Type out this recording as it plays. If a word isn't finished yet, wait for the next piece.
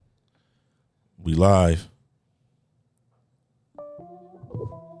We live.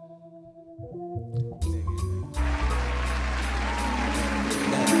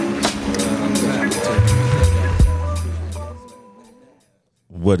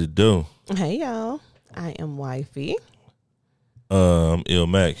 What it do? Hey y'all, I am Wifey. Il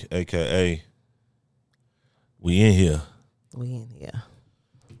Mac, aka we in here. We in here.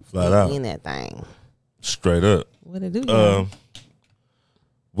 Flat we out. in that thing. Straight up. What it do? Y'all?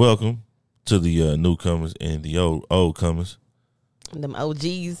 Welcome to the newcomers and the old comers. Them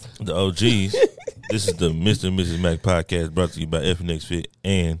OGs. The OGs. This is the Mr. and Mrs. Mac podcast brought to you by FNX Fit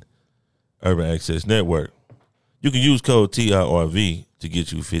and Urban Access Network. You can use code TIRV to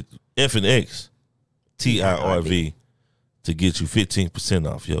get you FNX TIRV to get you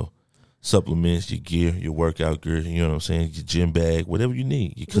 15% off your supplements, your gear, your workout gear, you know what I'm saying, your gym bag, whatever you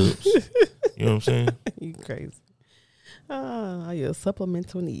need, your cups. You know what I'm saying? You crazy. All your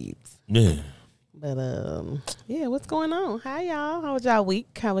supplemental needs. Yeah. But yeah, what's going on? Hi y'all. How was y'all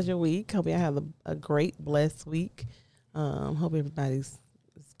week? How was your week? Hope y'all have a great, blessed week. Hope everybody's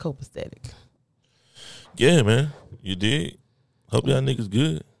copacetic. Yeah, man. You did. Hope y'all niggas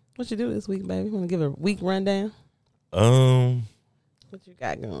good. What you do this week, baby? Want to give a week rundown? What you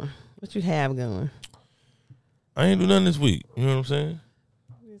got going? What you have going? I ain't do nothing this week. You know what I'm saying?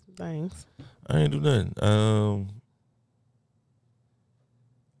 Some things. I ain't do nothing.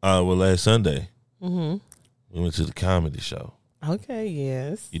 Well, last Sunday, we went to the comedy show. Okay,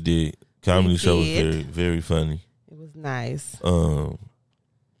 yes. You did. Comedy show was did. very, very funny. It was nice.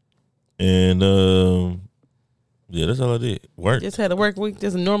 Yeah, that's all I did. Work. Just had a work week,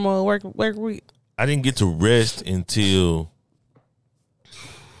 just a normal work week. I didn't get to rest until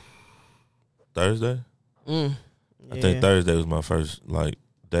Thursday. Yeah. I think Thursday was my first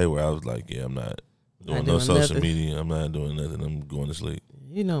day where I was like, yeah, I'm not doing no social media. I'm not doing nothing. I'm going to sleep.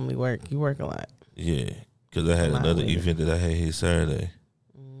 You normally work. You work a lot. Yeah, because I had another event that I had here Saturday.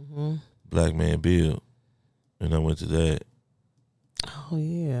 Black Man Build, and I went to that. Oh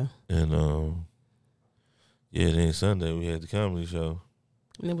yeah. And then Sunday we had the comedy show.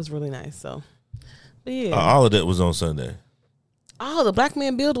 And it was really nice. So, but yeah, all of that was on Sunday. Oh, the Black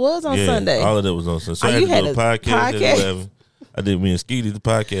Man Build was on Sunday. All of that was on Sunday. So I had to do a podcast at 11. I did me and Skeety the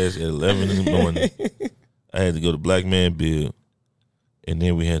podcast at 11 in the morning. I had to go to Black Man Build, and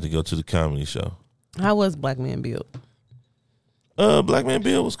then we had to go to the comedy show. How was Black Man Build? Black Man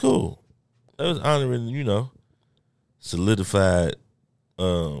Build was cool. That was honoring, solidified,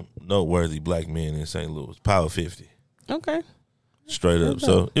 noteworthy black men in St. Louis. Power 50. Okay. Straight up.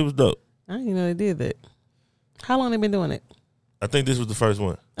 So it was dope. I didn't know they did that. How long they been doing it? I think this was the first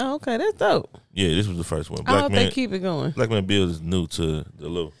one. Oh, okay. That's dope. Yeah, this was the first one. I hope they keep it going. Black Man Build is new to the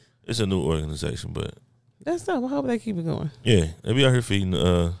Lou. It's a new organization, but that's dope. I hope they keep it going. Yeah, they be out here feeding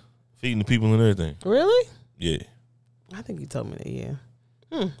the people and everything. Really? Yeah. I think you told me that. Yeah.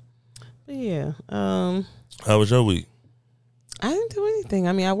 But yeah. How was your week? I didn't do anything.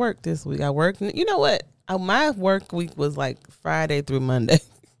 I mean, I worked this week. I worked. You know what? My work week was like Friday through Monday,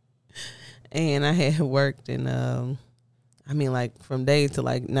 and I had worked and from day to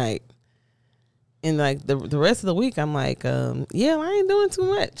night, and the rest of the week I'm like, yeah, I ain't doing too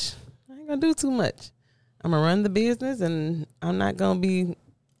much. I ain't gonna do too much. I'm gonna run the business, and I'm not gonna be.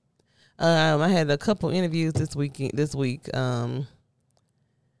 I had a couple interviews this week, and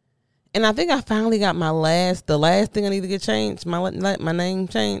I think I finally got the last thing I need to get changed, my name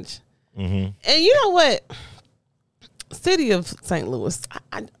changed. And you know what? City of St. Louis,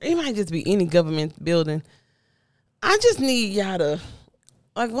 it might just be any government building. I just need y'all to,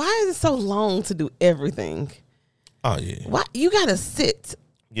 why is it so long to do everything? Oh, yeah. Why you got to sit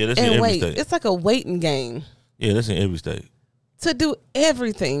that's and in every wait. state. It's like a waiting game. Yeah, that's in every state. To do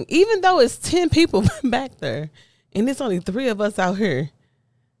everything, even though it's 10 people back there, and it's only 3 of us out here.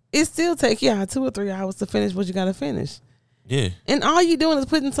 It still take y'all 2 or 3 hours to finish what you got to finish. Yeah. And all you doing is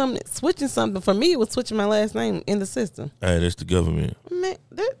switching something. For me, it was switching my last name in the system. Hey, that's the government. Man,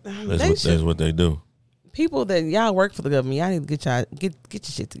 that's what they do. People that y'all work for the government, y'all need to get your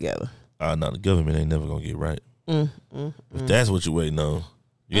shit together. No, the government ain't never gonna get right. If that's what you're waiting on,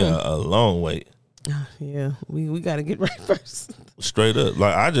 you got a long wait. Yeah, we got to get right first. Straight up.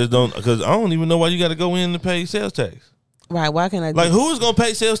 I just don't, because I don't even know why you got to go in and pay sales tax. Right, why can't I who is going to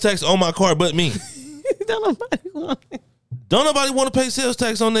pay sales tax on my car but me? Don't nobody want it. Don't nobody want to pay sales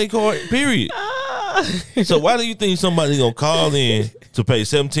tax on their car, period. So why do you think somebody going to call in to pay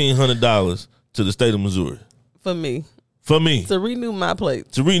 $1,700 to the state of Missouri? For me. To renew my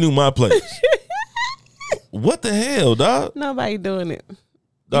plates. What the hell, dog? Nobody doing it.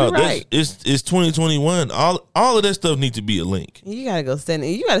 You're right. It's 2021. All of that stuff needs to be a link. You gotta go send it.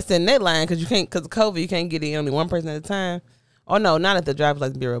 You gotta send that line because of COVID. You can't get in only one person at a time. Oh no, not at the driver's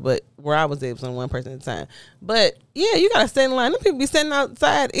license bureau, but where I was, it was only one person at a time. But yeah, you gotta stand in line. Them people be standing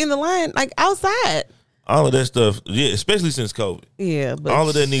outside in the line, like outside. All of that stuff, yeah, especially since COVID. Yeah, but all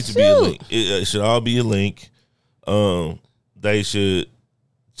of that needs to be a link. It should all be a link. They should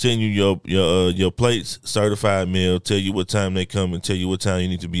send you your plates, certified mail, tell you what time they come and tell you what time you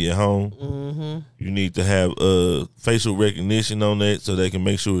need to be at home. Mm-hmm. You need to have facial recognition on that so they can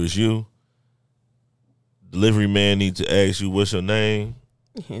make sure it's you. Delivery man needs to ask you what's your name,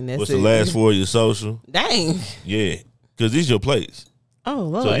 what's the last four of your social. Dang. Yeah, because these your plates. Oh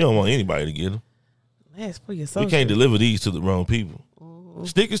Lord. So you don't want anybody to get them. Last for your social. We can't deliver these to the wrong people. Mm-hmm.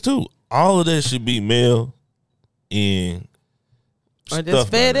 Stickers too. All of that should be mailed in. Or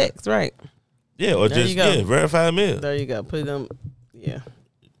just FedEx, right? Yeah, or there just verified mail. There you go. Put them. Yeah.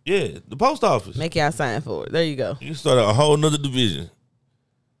 Yeah, the post office. Make y'all sign for it. There you go. You can start a whole nother division.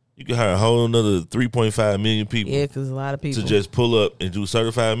 You can hire a whole another 3.5 million people. Yeah, because a lot of people to just pull up and do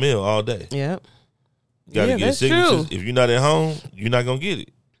certified mail all day. Yep. You got to get signatures. True. If you're not at home, you're not gonna get it.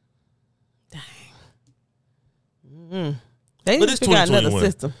 Dang. Mm-hmm. They but need it's to figure out another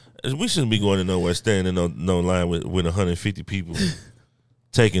system. We shouldn't be going to nowhere standing on no line with 150 people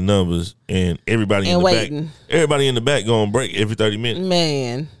taking numbers and everybody in the waiting. back. Everybody in the back going break every 30 minutes.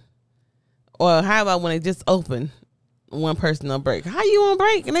 Man. Or how about when they just open? One person on break. How you on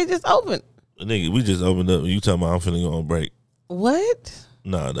break and they just open? Nigga, we just opened up and you talking about I'm finna go on break. What?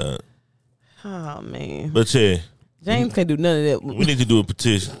 Nah, nah. Oh man. But yeah. James can't do none of that. We need to do a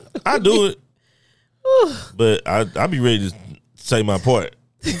petition. I do it. But I be ready to say my part.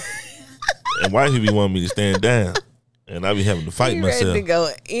 And wifey be wanting me to stand down. And I be having to fight myself. Ready to go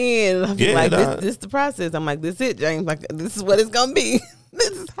in. I be like, this is the process. I'm like, this it, James. Like, this is what it's gonna be.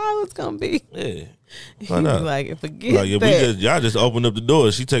 This is how it's gonna be. Yeah. Why not? Like, forget like if that. Y'all just opened up the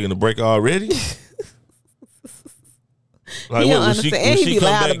door. She taking a break already? Like he don't understand. And he be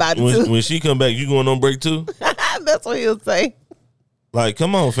loud about it too. When she come back, you going on break too? That's what he'll say. Like,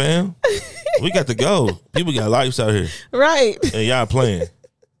 come on, fam. We got to go. People got lives out here. Right. And y'all playing.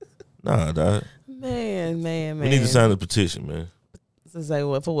 Nah, dog. Man. We need to sign a petition, man. To say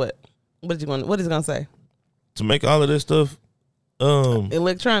what? For what? What is it gonna say? To make all of this stuff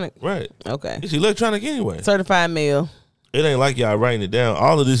electronic. Right. Okay. It's electronic anyway. Certified mail. It ain't like y'all writing it down.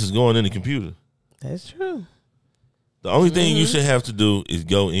 All of this is going in the computer. That's true. The only thing you should have to do is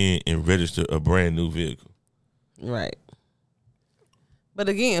go in and register a brand new vehicle. Right. But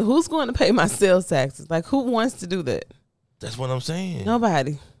again, who's going to pay my sales taxes? Like, who wants to do that? That's what I'm saying.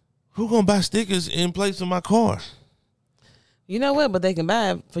 Nobody. Who gonna buy stickers in place of my car? You know what? But they can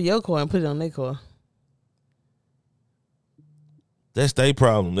buy it for your car and put it on their car. That's their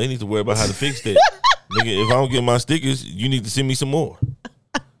problem. They need to worry about how to fix that. Nigga, if I don't get my stickers, you need to send me some more.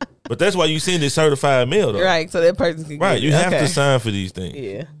 But that's why you send this certified mail, though. Right, so that person can get it. You have to sign for these things.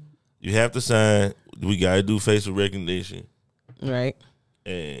 Yeah. You have to sign. We got to do facial recognition. Right.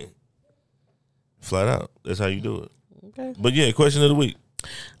 And flat out. That's how you do it. Okay. But yeah, question of the week.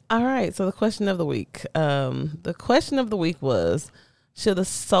 All right, so the question of the week. The question of the week was, should the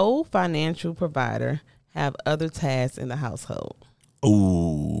sole financial provider have other tasks in the household?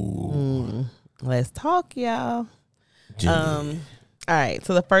 Ooh. Let's talk, y'all. All right,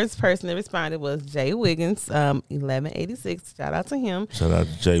 so the first person that responded was Jay Wiggins, 1186. Shout out to him. Shout out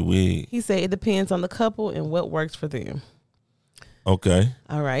to Jay Wig. He said it depends on the couple and what works for them. Okay.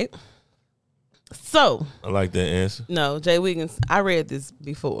 All right. So. I like that answer. No, Jay Wiggins, I read this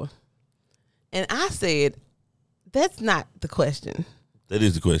before. And I said, that's not the question. That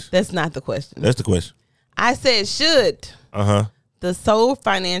is the question. That's not the question. That's the question. I said, should the sole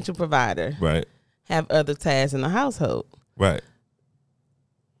financial provider have other tasks in the household? Right.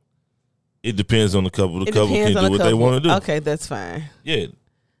 It depends on the couple. The couple can do what they want to do. Okay, that's fine. Yeah.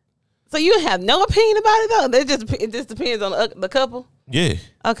 So you have no opinion about it though? It just depends on the couple? Yeah.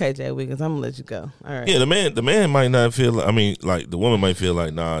 Okay, Jay Wiggins, I'm gonna let you go. All right. Yeah, the man might not feel like the woman might feel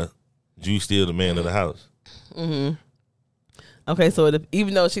like, nah, you still the man of the house. Mm-hmm. Okay, so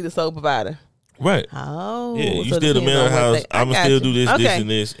even though she's the sole provider. Right. Oh. Yeah, you still the man of the house. I'ma still do this, this, and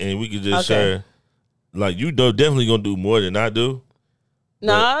this, and we can just share. Like you definitely gonna do more than I do.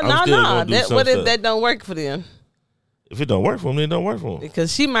 No. What if that don't work for them? If it don't work for them, then it don't work for them.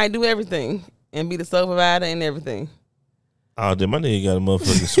 Because she might do everything and be the sole provider and everything. Oh, then my nigga got a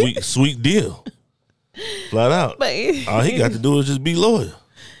motherfucking sweet deal. Flat out. But all he got to do is just be loyal.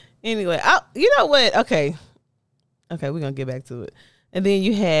 Anyway, you know what? Okay, we're going to get back to it. And then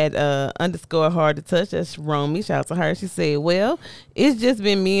you had underscore hard to touch. That's Romy. Shout out to her. She said, well, it's just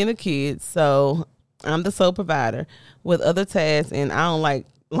been me and the kids. So I'm the sole provider with other tasks, and I don't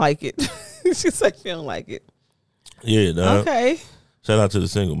like it. She said she don't like it. Yeah, dog. Okay. Shout out to the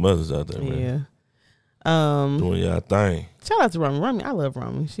single mothers out there, man. Yeah. Doing y'all thing. Shout out to Romy. Romy, I love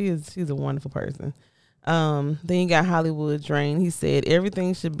Romy. She's a wonderful person. Then you got Hollywood Drain. He said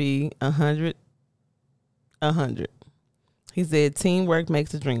everything should be 100. He said teamwork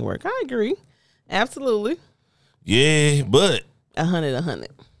makes the dream work. I agree. Absolutely. Yeah, but 100.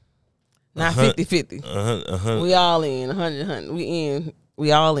 Not 50-50. 100. We all in. 100. We in.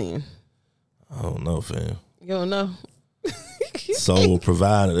 We all in. I don't know, fam. You don't know? Sole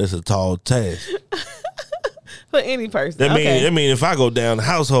provider, that's a tall task. For any person. That okay. mean if I go down, the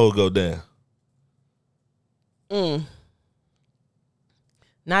household go down.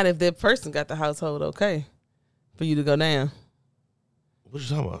 Not if that person got the household okay for you to go down. What you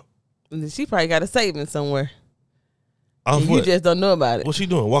talking about? And then she probably got a savings somewhere. Off And what? you just don't know about it. What's she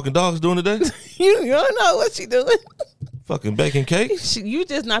doing? Walking dogs doing today? You don't know what she doing. Fucking baking cakes? You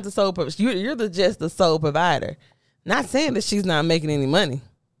just not the sole provider. You're just the sole provider. Not saying that she's not making any money.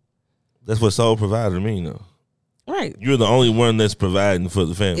 That's what sole provider mean, though. Right. You're the only one that's providing for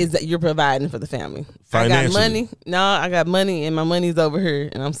the family. Is that you're providing for the family. I Financially. got money. No, I got money, and my money's over here,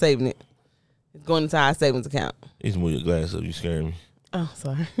 and I'm saving it. It's going into our savings account. You can move your glass up. You scaring me. Oh,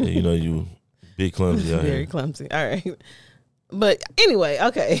 sorry. Yeah, you know you big clumsy out Very here. clumsy. All right. But anyway,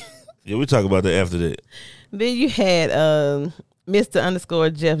 okay. Yeah, we talk about that after that. Then you had Mr. underscore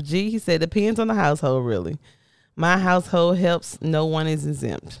Jeff G. He said, depends on the household, really. My household helps. No one is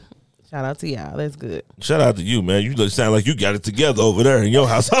exempt. Shout out to y'all. That's good. Shout out to you, man. You sound like you got it together over there in your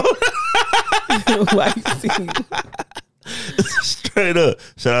household. Why you see? Straight up.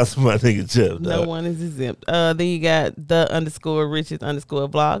 Shout out to my nigga Jeff. No dog. one is exempt. Then you got the underscore Richards underscore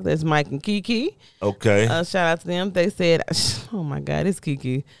vlog. That's Mike and Kiki. Okay. Shout out to them. They said, oh my God, it's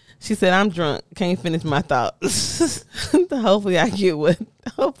Kiki. She said, I'm drunk. Can't finish my thoughts. Hopefully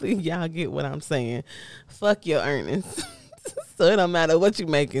y'all get what I'm saying. Fuck your earnings. So it don't matter what you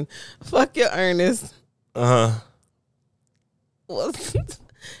making. Fuck your earnings. Uh-huh. Well,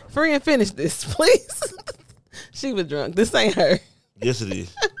 friend, finish this, please. She was drunk. This ain't her. Yes, it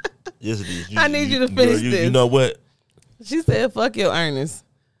is. Yes, it is. I need you to finish girl, this. You know what? She said, "Fuck your earnings."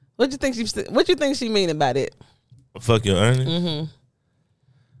 What you think she mean about it? Fuck your earnings. Mm-hmm.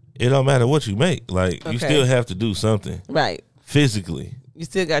 It don't matter what you make. Like, you Okay. still have to do something Right. physically. You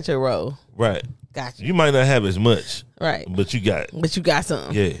still got your role. Right. Gotcha. You might not have as much, Right. but you got it. But you got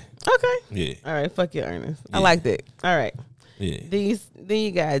something. Yeah. Okay. Yeah. All right. Fuck your earnings. I Yeah. like that. All right. Yeah. Then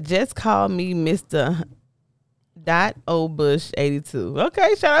you got just call me Mr. .Obush 82.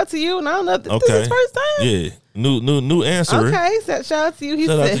 Okay. Shout out to you. And I don't know if this is his first time. Yeah. New answer. Okay. So shout out to you. He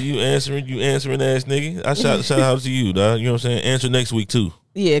Shout said, out to you answering ass nigga. I shout out to you, dog. You know what I'm saying? Answer next week too.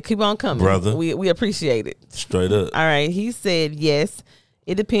 yeah, keep on coming. Brother. We appreciate it. Straight up. All right. He said, yes,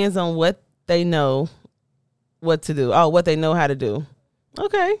 it depends on what they know what to do. Oh, what they know how to do.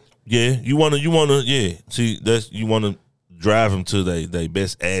 Okay. Yeah. You wanna yeah. See, you wanna drive them to their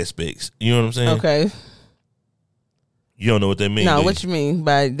best aspects. You know what I'm saying? Okay. You don't know what that means. No, do what you mean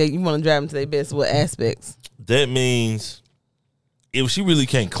by you want to drive them to their best? What aspects? That means if she really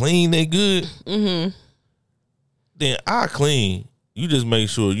can't clean that good, then I clean. You just make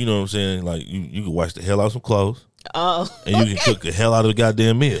sure, you know what I'm saying, like you can wash the hell out of some clothes. Oh. And you can cook the hell out of a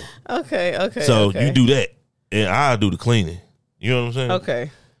goddamn meal. Okay. So okay. you do that, and I do the cleaning. You know what I'm saying?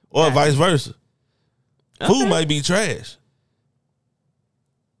 Okay. Or Got vice versa. Food Okay. might be trash.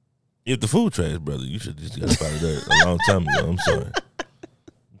 If the food trash, brother, you should just got up out of there a long time ago. I'm sorry.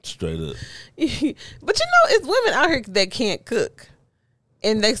 Straight up. But you know, it's women out here that can't cook,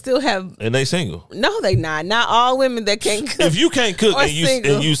 and they still have. And they single. No, they not. Not all women that can't cook. If you can't cook Or and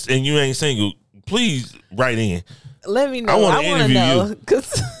you ain't single, please write in. Let me know. I wanna want to interview know you.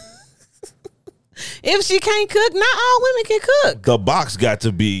 because if she can't cook, not all women can cook. The box got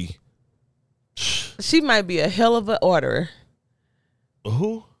to be She might be a hell of an orderer.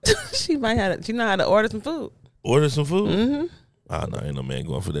 who? She know how to order some food. Order some food? Mm-hmm. Oh, no, ain't no man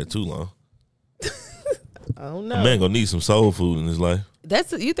going for that too long. I don't A know. man gonna need some soul food in his life.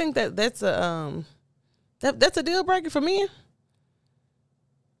 You think that's a that's a deal breaker for men?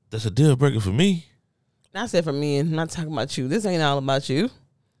 That's a deal breaker for me. I said for men. I'm not talking about you. This ain't all about you.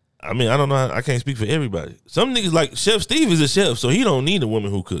 I mean, I don't know. I can't speak for everybody. Some niggas like Chef Steve is a chef, so he don't need a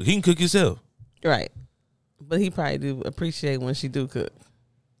woman who cook. He can cook himself. Right. But he probably do appreciate when she do cook.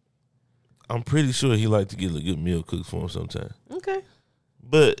 I'm pretty sure he like to get a good meal cooked for him sometime. Okay.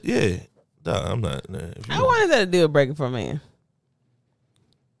 But yeah, I'm not. Nah, if you I don't- wanted that a deal breaker for a man.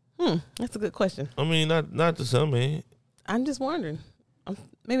 That's a good question. I mean, not to some man. I'm just wondering.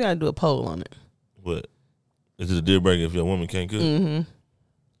 Maybe I'll do a poll on it. What? Is it a deal breaker if your woman can't cook? Mm-hmm.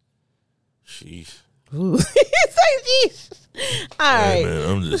 Sheesh. Ooh. Say sheesh. All right. Man,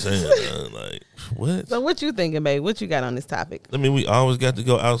 I'm just saying, like, what? So what you thinking, babe? What you got on this topic? I mean, we always got to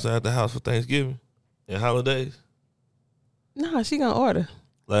go outside the house for Thanksgiving and holidays. No, she gonna order.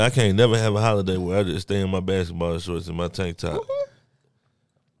 Like, I can't never have a holiday where I just stay in my basketball shorts and my tank top. Mm-hmm.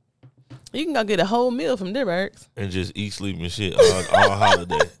 You can go get a whole meal from Dibbergs. And just eat, sleep, and shit all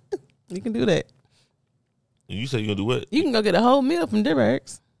holiday. You can do that. You say you gonna do what? You can go get a whole meal from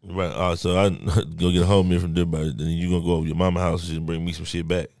Dibbergs. Right. So I go get a whole meal from Dibbergs, then you gonna go over to your mama's house and bring me some shit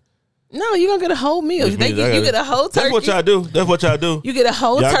back. No, you gonna get a whole meal. You get a whole turkey. That's what y'all do. You get a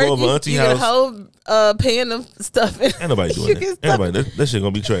whole y'all turkey. Go over auntie you house. get a whole pan of stuff. Ain't nobody doing that. Ain't nobody. That shit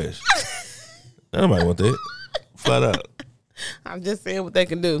gonna be trash. Ain't nobody want that. Flat out. I'm just saying what they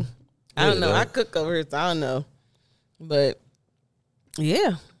can do. I don't know. I cook over here, so I don't know. But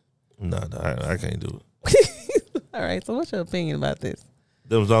yeah. No, I can't do it. All right. So what's your opinion about this?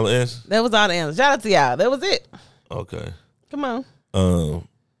 That was all the answers? That was all the answers. Shout out to y'all. That was it. Okay. Come on.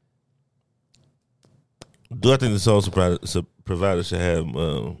 Do I think the sole provider should have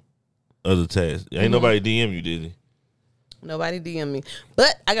other tasks? Ain't nobody DM you, did he? Nobody DM me.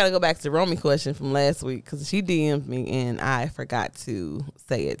 But I got to go back to the Romy question from last week because she DM'd me and I forgot to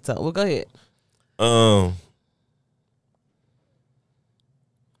say it. So we'll go ahead.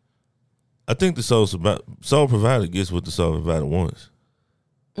 I think the sole provider gets what the sole provider wants.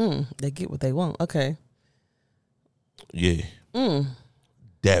 They get what they want. Okay. Yeah.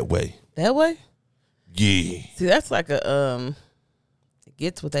 That way. That way? Yeah. See, that's like a it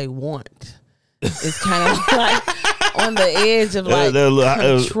gets what they want. It's kind of like on the edge of like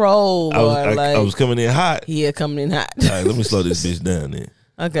control. I was coming in hot. Yeah, coming in hot. All right, let me slow this bitch down then.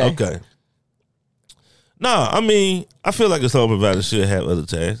 Okay. Nah, I mean, I feel like a sole provider should have other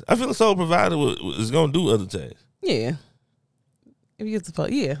tasks. I feel a sole provider is going to do other tasks. Yeah. If you get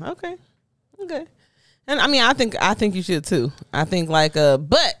supposed, yeah, okay. And I mean, I think you should too. I think like,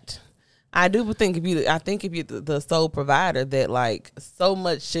 but I do think if you're the sole provider, that like so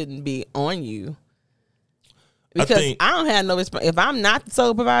much shouldn't be on you. Because I don't have no if I'm not the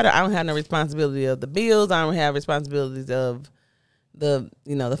sole provider, I don't have no responsibility of the bills. I don't have responsibilities of the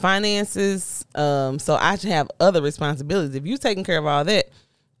finances. So I should have other responsibilities. If you're taking care of all that,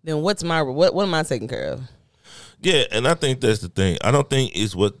 then what am I taking care of? Yeah, and I think that's the thing. I don't think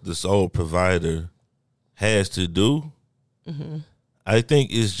it's what the sole provider has to do. Mm-hmm. I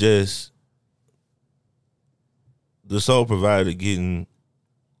think it's just the sole provider getting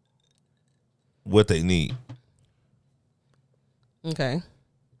what they need. Okay.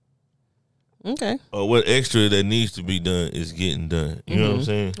 Or what extra that needs to be done is getting done. You know what I'm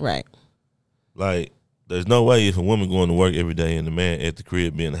saying? Right. Like, there's no way if a woman going to work every day and the man at the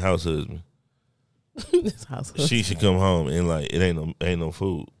crib being the house husband, she should come home and like it ain't no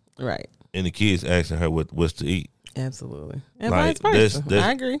food. Right. And the kids asking her what's to eat. Absolutely. And like, vice versa.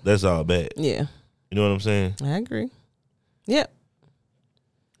 I agree. That's all bad. Yeah. You know what I'm saying? I agree. Yep.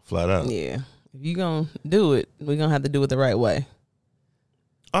 Flat out. Yeah. If you gonna do it, we're gonna have to do it the right way.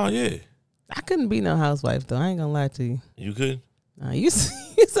 Oh yeah. I couldn't be no housewife though. I ain't gonna lie to you. You could? You say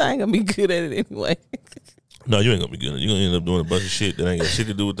I ain't gonna be good at it anyway. No, you ain't gonna be good. You're gonna end up doing a bunch of shit that ain't got shit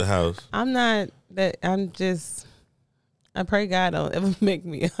to do with the house. I'm not that. I pray God don't ever make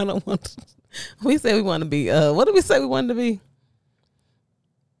me. I don't want to. We say we want to be. What did we say we wanted to be?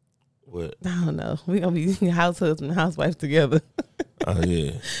 What? I don't know. We gonna be house husband, housewife together. Oh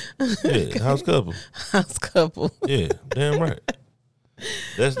yeah, house couple. House couple. Yeah, damn right.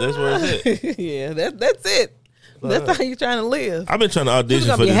 That's where it's at. Yeah, that's it. That's how you trying to live. I've been trying to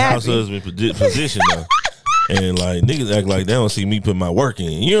audition for this house husband position though. And like niggas act like they don't see me put my work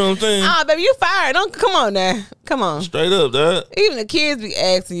in. You know what I'm saying? Ah, baby, you fired. Don't come on now. Come on. Straight up, dog. Even the kids be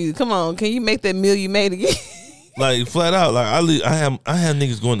asking you, come on, can you make that meal you made again? Like flat out, like I have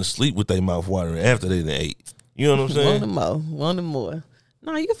niggas going to sleep with their mouth watering after they done ate. You know what I'm saying? Want them more.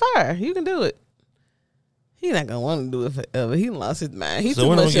 No, you can fire. You can do it. He not gonna want to do it forever. He lost his mind. He's too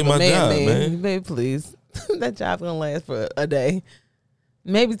much of a man. Baby, please. That job's gonna last for a day.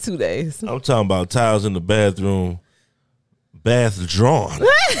 Maybe 2 days. I'm talking about tiles in the bathroom, bath drawn.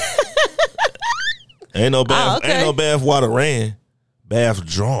 Ain't no bath. Ain't no bath water ran. Bath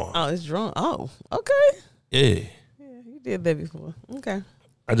drawn. Oh, it's drawn. Oh, okay. Yeah. Yeah, you did that before. Okay.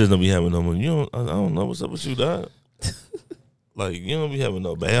 I just don't be having no money. I don't know what's up with you, dog. Like you don't be having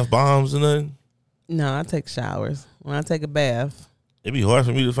no bath bombs or nothing. No, I take showers. When I take a bath, It'd be hard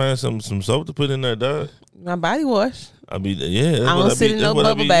for me to find some soap to put in there, dog. My body wash. I mean, yeah. I don't sit in no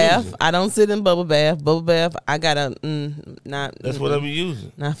bubble bath. I don't sit in bubble bath. Bubble bath, I gotta not. That's what I be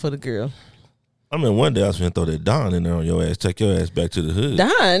using. Not for the girl. I mean, one day I was gonna throw that Dawn in there on your ass. Take your ass back to the hood. Dawn,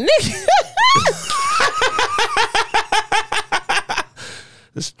 nigga.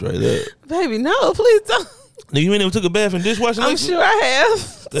 Straight up, baby. No, please don't. Nigga, you ain't never took a bath in dishwashing? I'm sure I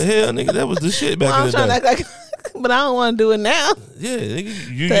have. The hell, nigga, that was the shit back in the day. Act like, but I don't want to do it now. Yeah, nigga,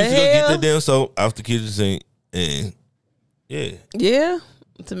 you used to go get that damn soap off the kitchen sink, and yeah,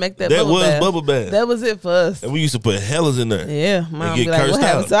 to make that. That was bubble bath. That was it for us. And we used to put hellas in there. Yeah, mom get be like, cursed what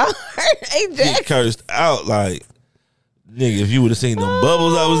happened? out. Hey, Jack. Get cursed out like, nigga. If you would have seen them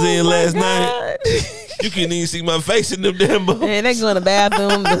bubbles I was in last night, you couldn't even see my face in them damn bubbles. Man, they go in the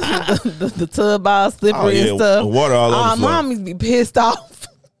bathroom, the tub all slippery and stuff. Water all on the floor. Mom used to be pissed off.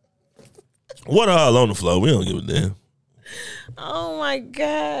 Water all on the floor. We don't give a damn. Oh my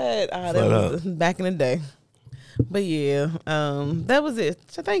God. Oh, that was back in the day. But yeah, that was it.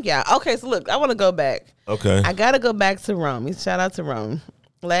 So thank y'all. Okay, so look, I want to go back. Okay. I got to go back to Rome. Shout out to Rome.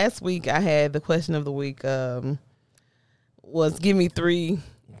 Last week I had the question of the week was give me three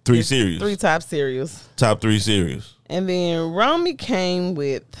cereals. 3 top cereals. Top 3 cereals. And then Romy came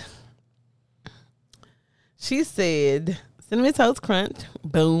with, she said Cinnamon Toast Crunch.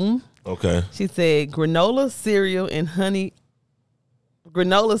 Boom. Okay. She said granola cereal and honey.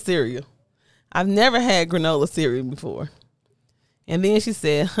 Granola cereal. I've never had granola cereal before. And then she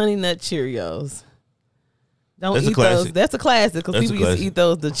said Honey Nut Cheerios. Don't eat those. That's a classic because people used to eat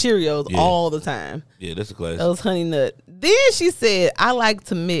those, the Cheerios, all the time. Yeah, that's a classic. Those Honey Nut. Then she said, I like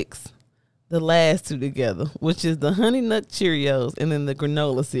to mix the last 2 together, which is the Honey Nut Cheerios and then the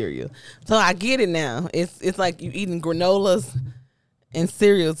granola cereal. So I get it now. It's like you eating granolas and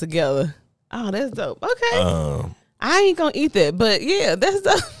cereal together. Oh, that's dope. Okay. I ain't gonna eat that, but yeah, that's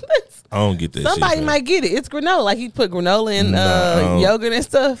I don't get that. Somebody shit, might get it. It's granola. Like you put granola in yogurt and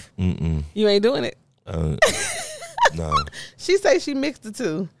stuff. Mm-mm. You ain't doing it. No. She say she mixed the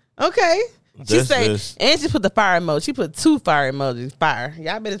 2. Okay. She and she put the fire emoji. She put 2 fire emojis. Fire.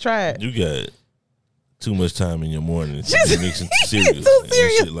 Y'all better try it. You got too much time in your morning to be mixing cereals and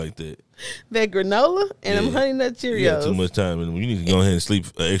shit like that. That granola and them Honey Nut Cheerios. You got too much time. You need to go ahead and sleep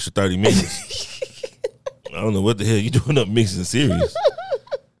an extra 30 minutes. I don't know what the hell you doing up mixing cereals.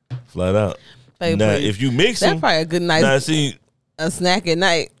 Flat out. Baby, now, if you mix them, that's probably a good night. Now, see, a snack at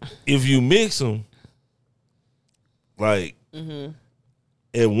night. If you mix them, like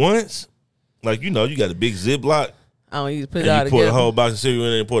at once, like you got a big Ziploc. Oh, you put it all together. You pour a whole box of cereal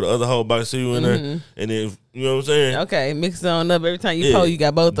in there, and pour the other whole box of cereal in there, and then you know what I'm saying. Okay, mix it on up. Every time you pour, you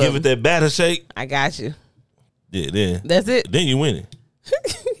got both of them. Give it that batter shake. I got you. Yeah, then that's it. Then you winning.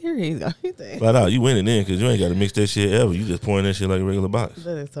 Here he's going. Flat out, you winning then because you ain't got to mix that shit ever. You just pouring that shit like a regular box.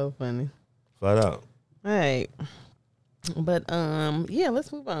 That is so funny. Flat out. All right, but yeah,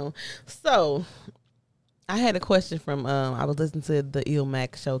 let's move on. So, I had a question from I was listening to the Il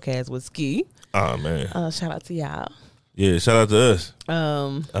Mac Showcast with Ski. Oh man! Shout out to y'all. Yeah, shout out to us.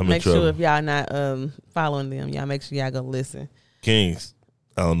 Make sure if y'all not following them, y'all make sure y'all go listen. Kings,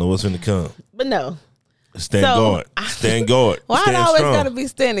 I don't know what's in the come, but no. Stand guard. Stand guard. Why stand I always strong. gotta be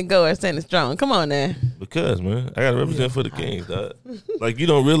standing guard, standing strong? Come on now. Because man, I gotta represent for the Kings, dog. Like you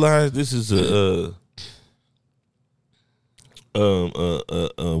don't realize this is a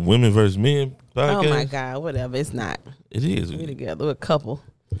women versus men podcast. Oh my God, whatever. It's not. It is. We together. We're a couple.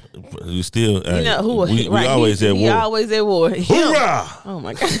 We still. You know who? We right, always at war. He always at war. Hoorah! Oh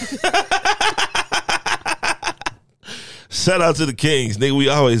my God. Shout out to the Kings, nigga. We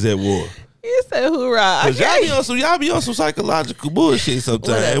always at war. You said hoorah. Cause y'all be on some psychological bullshit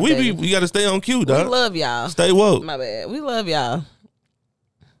sometimes. We gotta stay on cue, dog. We love y'all. Stay woke. My bad. We love y'all.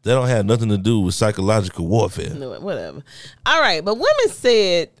 That don't have nothing to do with psychological warfare. No, whatever. All right, but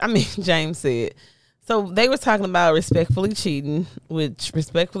James said, so they were talking about respectfully cheating, which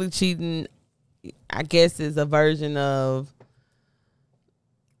respectfully cheating, I guess, is a version of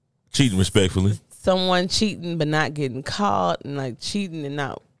cheating respectfully. Someone cheating but not getting caught, and like cheating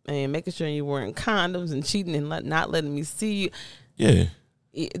and making sure you wearing condoms and cheating and not letting me see you. Yeah.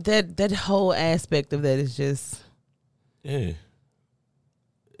 That whole aspect of that is just. Yeah.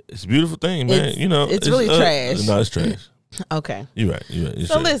 It's a beautiful thing, man. It's really trash. No, it's trash. Okay. You're right.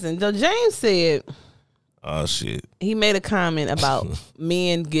 So listen, James said. Oh shit. He made a comment about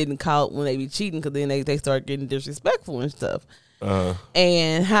men getting caught when they be cheating because then they start getting disrespectful and stuff,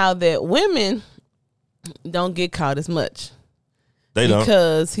 and how that women don't get caught as much. They don't,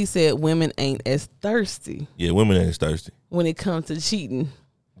 because he said women ain't as thirsty. Yeah, women ain't as thirsty when it comes to cheating.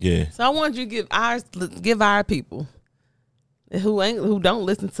 Yeah. So I want you to give our people who don't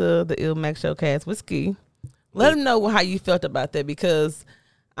listen to the Ill Mac Showcast with Ski, let them know how you felt about that, because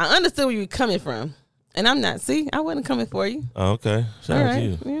I understood where you're coming from, and I'm not. See, I wasn't coming for you. Oh, okay. Shout out to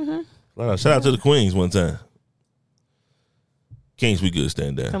you. Mm-hmm. Shout out to the Queens one time. Kings, we good.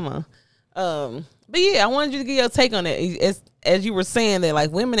 Stand down. Come on. But yeah, I wanted you to get your take on it. As you were saying that,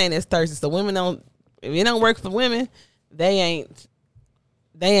 like, women ain't as thirsty, so women don't. If it don't work for women, they ain't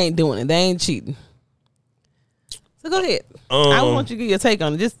doing it. They ain't cheating. So go ahead. I want you to get your take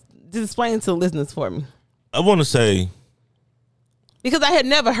on it. Just explain it to the listeners for me. I want to say, because I had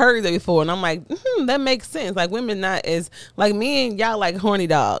never heard that before, and I'm like, that makes sense. Like, women not as, like, me and y'all like horny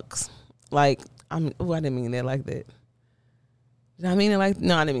dogs. Like, I didn't mean that like that. Did I mean it like?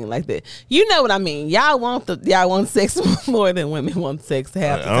 No, I didn't mean it like that. You know what I mean. Y'all want sex more than women want sex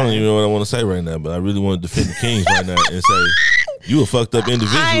half the time. I don't even know what I want to say right now, but I really want to defend the Kings right now and say you a fucked up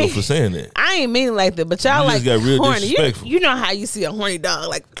individual for saying that. I ain't mean it like that, but y'all like got real horny. disrespectful. You know how you see a horny dog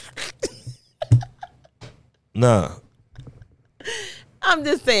like. Nah. I'm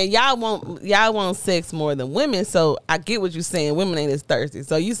just saying y'all want sex more than women, so I get what you're saying. Women ain't as thirsty.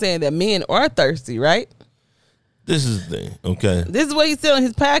 So you saying that men are thirsty, right? This is the thing, okay? This is what he's telling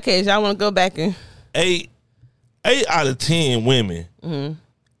his podcast. Y'all want to go back and 8 out of 10 women. Mm-hmm.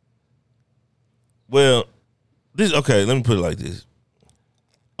 Well, let me put it like this: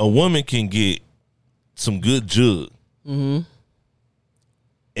 a woman can get some good jug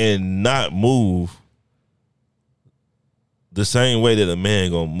and not move the same way that a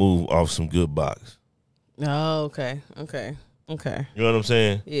man gonna move off some good box. Oh, okay. You know what I'm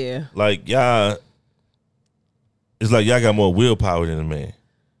saying? Yeah. Like y'all, it's like y'all got more willpower than a man.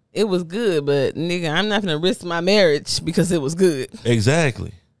 It was good, but nigga, I'm not gonna risk my marriage because it was good.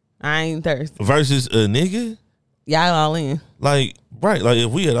 Exactly. I ain't thirsty. Versus a nigga, y'all all in. Like, right, like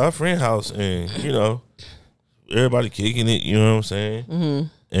if we at our friend house and, you know, everybody kicking it, you know what I'm saying? Mm-hmm.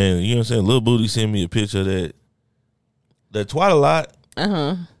 And, you know what I'm saying, Lil Booty sent me a picture of that twat a lot.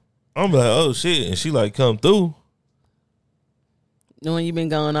 Uh-huh. I'm like, oh shit. And she like come through. Knowing you been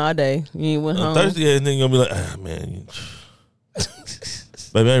gone all day. You ain't went home. Thirsty ass nigga gonna be like, man,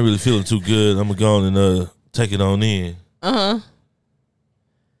 baby, I ain't really feeling too good. I'm gonna go on and take it on in. Uh-huh.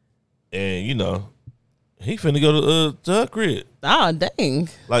 And you know, he finna go to her crib. Oh, dang.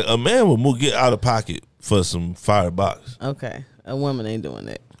 Like a man would get out of pocket for some firebox. Okay. A woman ain't doing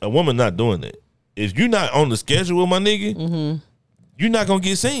that. A woman not doing that. If you're not on the schedule, my nigga, you're not gonna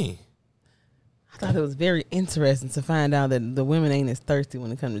get seen. I thought it was very interesting to find out that the women ain't as thirsty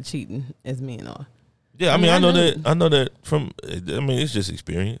when it comes to cheating as men are. Yeah, I mean, I know that from. I mean, it's just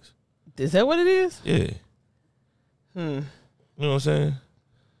experience. Is that what it is? Yeah. You know what I'm saying?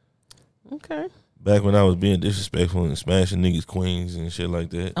 Okay. Back when I was being disrespectful and smashing niggas' queens and shit like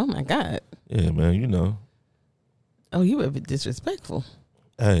that. Oh my God. Yeah, man, you know. Oh, you were disrespectful.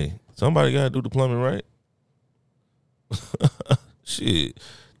 Hey, somebody gotta do the plumbing, right? Shit,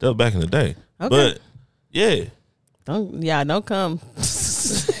 that was back in the day. Okay. But yeah, don't come,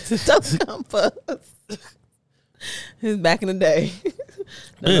 don't come for us. It's back in the day.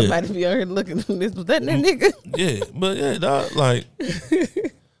 Nobody be out here looking at this. Was that nigga? Yeah, but yeah, dog, like,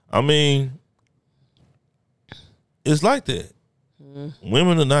 I mean, it's like that.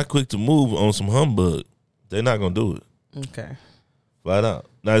 Women are not quick to move on some humbug. They're not gonna do it. Okay. Flat out.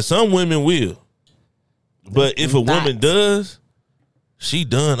 Now, some women will, but if a woman does, she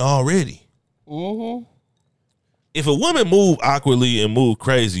done already. Mm-hmm. If a woman move awkwardly and move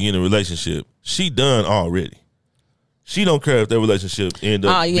crazy in a relationship, she done already. She don't care if that relationship end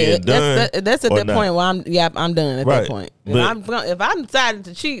up being done. That's at that point where I'm done at that point. If I'm decided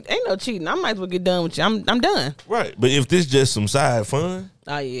to cheat, ain't no cheating. I might as well get done with you. I'm done. Right. But if this just some side fun,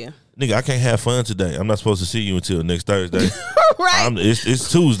 oh yeah, nigga, I can't have fun today. I'm not supposed to see you until next Thursday. Right.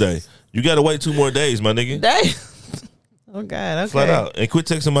 It's Tuesday. You got to wait 2 more days, my nigga. Oh God. Okay. Flat out, and quit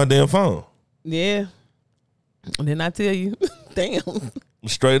texting my damn phone. Yeah. And then I tell you, damn.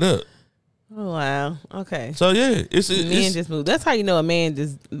 Straight up. Oh wow. Okay. So yeah, it's men just move. That's how you know a man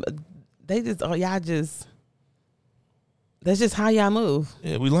just. Y'all just. That's just how y'all move.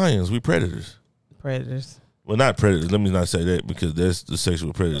 Yeah, we lions. We predators. Predators. Well, not predators. Let me not say that because that's the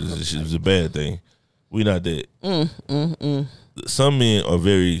sexual predators. It's a bad thing. We not that. Some men are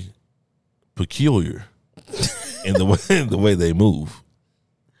very peculiar in the way they move.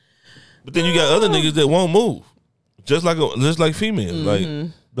 But then you got other niggas that won't move, just like females.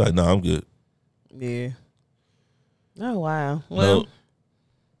 Like, no, I'm good. Yeah. Oh wow. Well,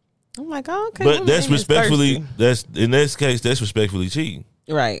 I'm like, oh, okay. But that's respectfully. That's in this case. That's respectfully cheating.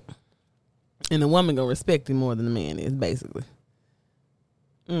 Right. And the woman gonna respect you more than the man is, basically.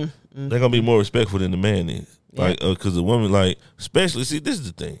 They're gonna be more respectful than the man is. Like, because a woman, like, especially, see, this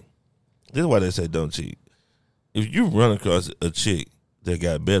is the thing. This is why they say don't cheat. If you run across a chick that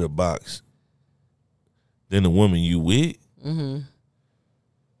got better box than the woman you with, you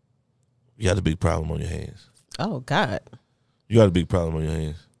got a big problem on your hands. Oh, God. You got a big problem on your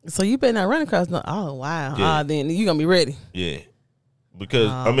hands. So you better not run across no. Oh, wow. Yeah. Then you going to be ready. Yeah. Because,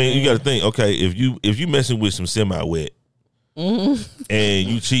 you got to think, okay, if you messing with some semi-wet and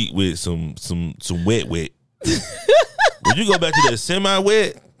you cheat with some wet, when you go back to that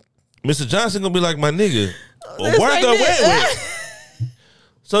semi-wet, Mr. Johnson going to be like, my nigga, work up wet.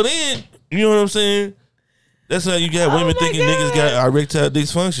 So then, you know what I'm saying? That's how you got women thinking niggas got erectile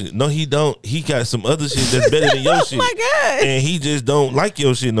dysfunction. No, he don't. He got some other shit that's better than your shit. Oh, my God. And he just don't like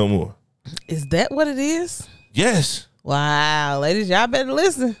your shit no more. Is that what it is? Yes. Wow. Ladies, y'all better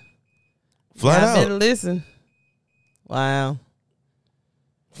listen. Flat out. Better listen. Wow.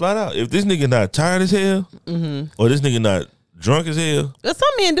 Flat out. If this nigga not tired as hell, or this nigga not drunk as hell. But some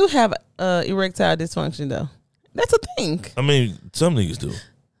men do have erectile dysfunction, though. That's a thing. I mean, some niggas do.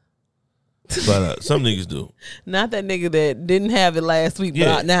 Flat out. Some niggas do. Not that nigga that didn't have it last week,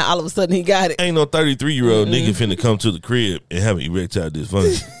 but now all of a sudden he got it. Ain't no 33-year-old nigga finna come to the crib and have an erectile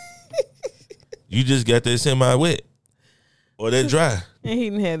dysfunction. You just got that semi-wet. Or that dry. And he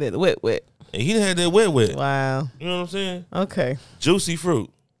didn't have that wet. And he done had that wet. Wow. You know what I'm saying? Okay. Juicy fruit.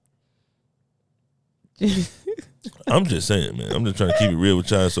 I'm just saying, man. I'm just trying to keep it real with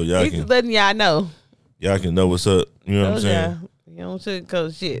y'all so y'all He's can letting y'all know. Y'all can know what's up. You know what I'm saying? You don't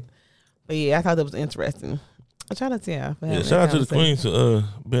sugarcoat shit. But yeah, I thought that was interesting. I try to tell y'all. Yeah, shout out to the queens for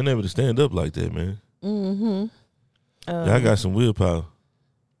being able to stand up like that, man. Y'all got some willpower.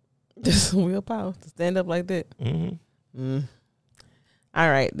 Just some willpower to stand up like that. All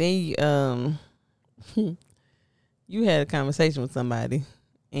right, then you had a conversation with somebody,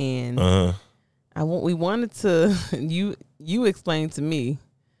 and we wanted to you explained to me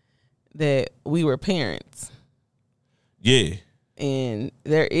that we were parents. Yeah. And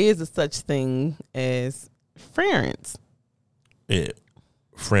there is a such thing as friends. Yeah.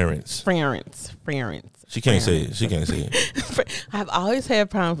 Friends. She can't say it. I've always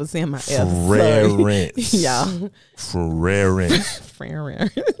had problems with saying my F. Friends. Y'all. Friends. Yeah.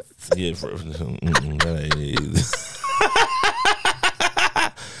 That ain't it.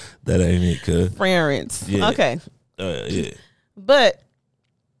 That ain't it, cuz. Friends. Yeah. Okay. Yeah. But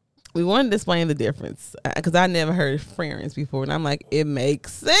we wanted to explain the difference because I never heard of friends before, and I'm like, it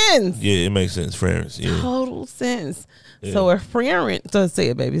makes sense. Yeah, it makes sense. Friends. Yeah. Total sense. Yeah. So a friend, so say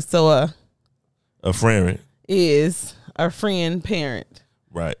it, baby. So a friend is a friend parent.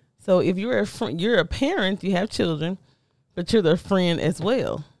 Right. So if you're a friend, you're a parent, you have children, but you're the friend as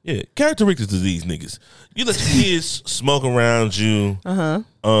well. Yeah, characteristics of these niggas. You let your kids smoke around you.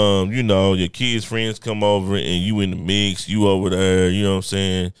 You know, your kids' friends come over and you in the mix. You over there, you know what I'm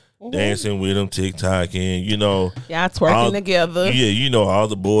saying, dancing with them, TikToking, you know. Y'all twerking together. Yeah, you know, all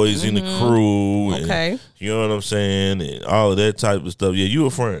the boys in the crew. Okay. And, you know what I'm saying? And all of that type of stuff. Yeah, you a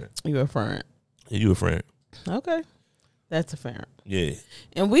friend. You a friend. Yeah, you a friend. Okay. That's a friend. Yeah.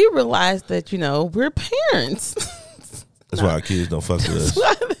 And we realized that, you know, we're parents. That's why our kids don't fuck with us.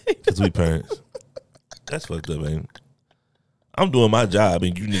 Because we parents. That's fucked up, man. I'm doing my job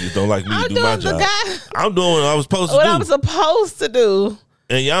and you niggas don't like me to do my job. I'm doing what I was supposed to do. What I'm supposed to do.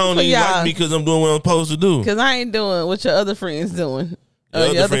 And y'all don't even like me because I'm doing what I'm supposed to do. Because I ain't doing what your other friends doing.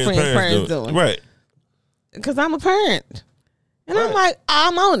 Your other friends' parents doing. Right. Because I'm a parent. And I'm like,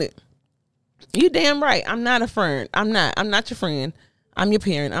 I'm on it. You damn right. I'm not a friend. I'm not your friend. I'm your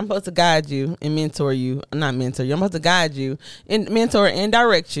parent. I'm supposed to guide you and mentor you. Not mentor you. I'm supposed to guide you and mentor and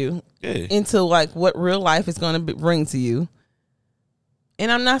direct you into like what real life is going to bring to you.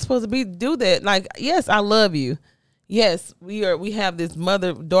 And I'm not supposed to do that. Like, yes, I love you. Yes, we have this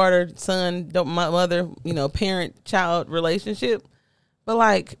mother, daughter, son, mother, you know, parent, child relationship. But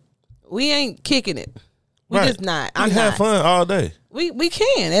like, we ain't kicking it. We just not. We have fun all day. We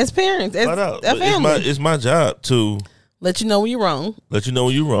can as parents, as a family. It's my job to let you know when you're wrong. Let you know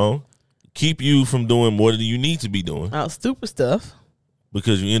when you're wrong. Keep you from doing more than you need to be doing. Stupid stuff.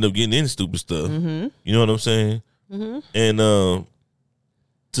 Because you end up getting into stupid stuff. Mm-hmm. You know what I'm saying? Mm-hmm. And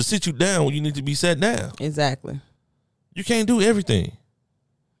to sit you down when you need to be sat down. Exactly. You can't do everything.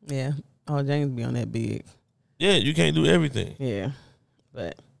 Yeah. Oh, James be on that big. Yeah, you can't do everything. Yeah.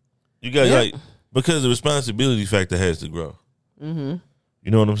 But you got like, because the responsibility factor has to grow. Mm-hmm.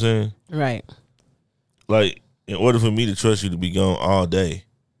 You know what I'm saying? Right. Like, in order for me to trust you to be gone all day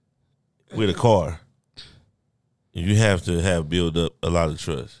with a car, you have to have built up a lot of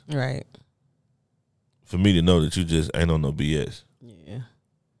trust. Right. For me to know that you just ain't on no BS. Yeah.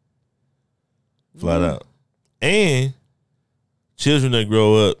 Flat out. And children that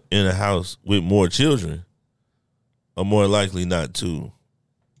grow up in a house with more children are more likely not to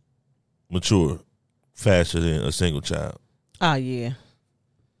mature faster than a single child. Oh yeah.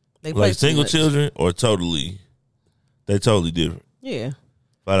 They play Like too single much. children are totally different. Yeah.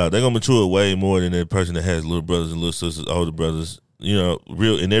 Flat out, they're gonna mature way more than that person that has little brothers and little sisters, older brothers. You know,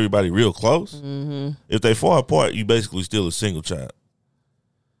 and everybody real close. Mm-hmm. If they far apart, you basically still a single child.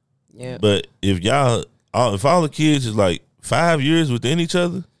 Yeah. But if if all the kids is like 5 years within each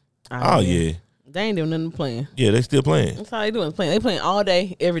other, oh yeah, They ain't doing nothing playing. yeah, they still playing. That's all they doing. Playing. They playing all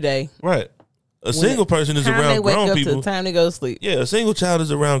day, every day. Right. A single person is Time they around wake grown up to people. the time they go to sleep. Yeah, a single child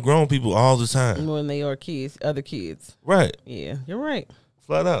is around grown people all the time. More than they are kids, other kids. Right. Yeah, you're right.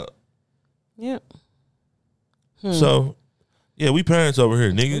 Flat out. Yep. So, yeah, we parents over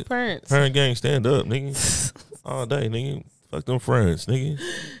here, nigga. Good parents. Parent gang, stand up, nigga. All day, nigga. Fuck them friends, nigga.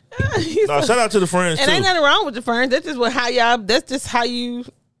 No, shout out to the friends And too. ain't nothing wrong with your friends. That's just how y'all. That's just how you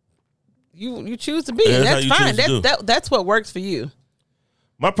choose to be. Yeah, And that's that's how you fine. choose to do. That's what works for you.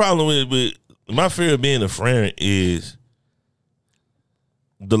 My problem with my fear of being a friend is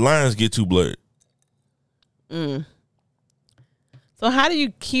the lines get too blurred. So how do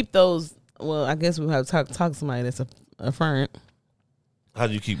you keep those? Well, I guess we have to talk to somebody that's a friend. How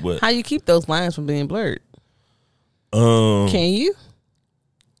do you keep what? How you keep those lines from being blurred? Can you?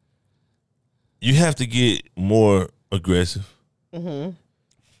 You have to get more aggressive Mm-hmm.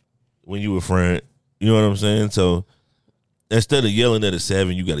 when you a friend. You know what I'm saying? So instead of yelling at a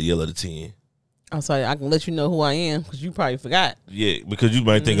 7, you got to yell at a 10. I'm sorry. I can let you know who I am because you probably forgot. Yeah, because you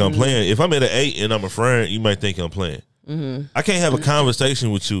might think I'm playing. If I'm at an 8 and I'm a friend, you might think I'm playing. Mm-hmm. I can't have a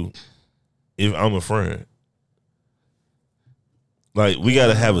conversation with you if I'm a friend. Like, we got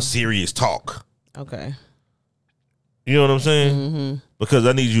to have a serious talk. Okay. You know what I'm saying? Mm-hmm. Because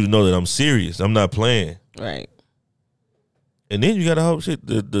I need you to know that I'm serious. I'm not playing. Right. And then you got to hope shit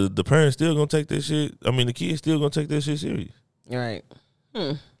the parents still going to take that shit. I mean, the kids still going to take that shit serious. Right.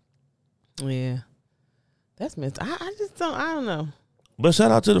 Yeah. That's messed. I just don't. I don't know. But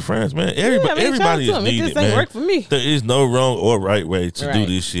shout out to the friends, man. Everybody is It needed, just ain't man. work for me. There is no wrong or right way to do Right.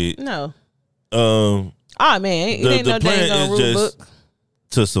 this shit. No. Um, Oh man, it ain't no plan dang on is rule just book.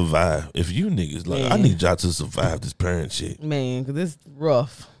 to survive. If you niggas like, I Yeah. need y'all to survive this parent shit. Man, because it's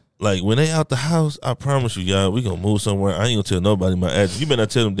rough. Like when they out the house, I promise you, y'all, we gonna move somewhere. I ain't gonna tell nobody my address. You better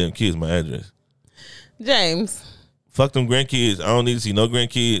not tell them damn kids my address. James, Fuck them grandkids. I don't need to see no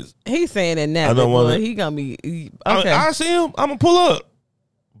grandkids. he's saying that now. I don't want wanna- He gonna be okay. I see them. I'm gonna pull up,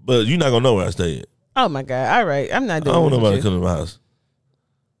 but you're not gonna know where I stay at. Oh my god! All right, I'm not I doing. don't want this nobody with to come to my house.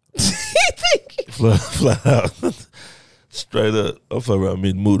 you. Flat out, straight up. I'm fucking around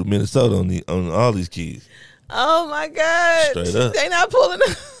move to Minnesota on all these kids. Oh my god! Straight up. They not pulling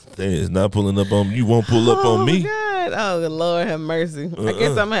up. They is not pulling up on you. Won't pull up on me. Oh my god! Oh Lord, have mercy. I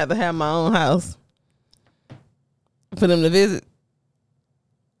guess I'm gonna have my own house for them to visit.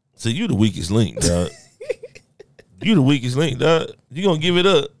 See, you the weakest link, dog. You the weakest link, dog. You gonna give it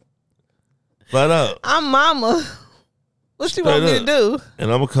up. Flat out. I'm mama. What you want me to Straight do?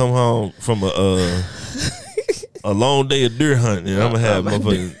 And I'm gonna come home from a long day of deer hunting, and I'm gonna have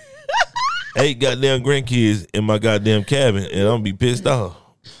motherfucking 8 goddamn grandkids in my goddamn cabin, and I'm gonna be pissed off.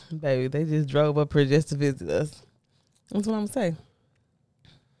 Baby, they just drove up here just to visit us. That's what I'm saying.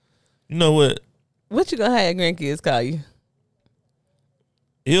 You know what? What you gonna have your grandkids call you?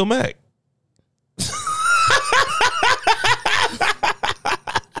 Ill Mac.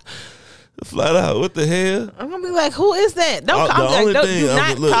 Flat out. What the hell? I'm gonna be like, who is that? Don't The call him only that. thing Do I'm not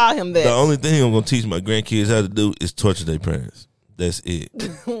gonna- look, call him that. The only thing I'm gonna teach my grandkids how to do is torture their parents. That's it.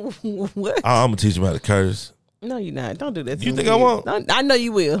 What? I'm gonna teach them how to curse. No, you're not. Don't do that to You them think I kids. won't? Don't- I know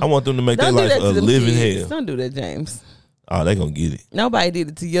you will. I want them to make their Don't do life that a to them living kids. hell. Don't do that, James. Oh, they gonna get it. Nobody did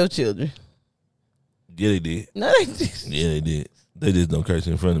it to your children. Yeah, they did. No, they did. Yeah, they did. They just don't curse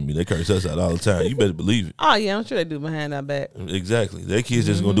in front of me. They curse us out all the time. You better believe it. Oh yeah, I'm sure they do behind our back. Exactly. Their kids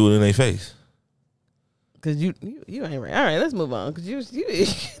just gonna do it in their face. Cause you ain't right. All right, let's move on. Cause you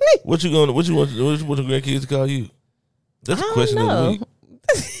What you want your grandkids to call you? That's I a don't question of the know. week.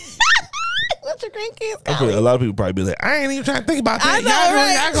 What's your grandkids I'm call pretty- you? a lot of people probably be like, I ain't even trying to think about that. I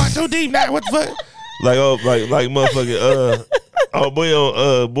know, Y'all going too deep now. What the fuck? like motherfucking boy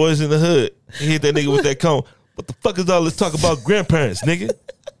on Boys in the Hood. He hit that nigga with that cone. What the fuck is all this talk about grandparents, nigga?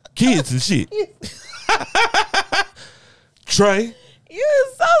 Kids and shit. Trey. You're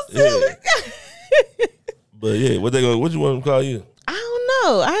so silly. But yeah, what you want them to call you? I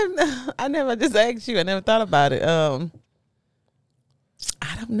don't know. I never just asked you. I never thought about it. I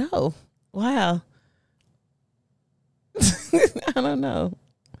don't know. Wow. I don't know.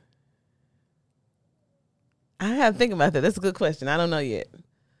 I have to think about that. That's a good question. I don't know yet.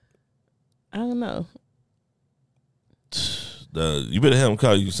 I don't know. You better have him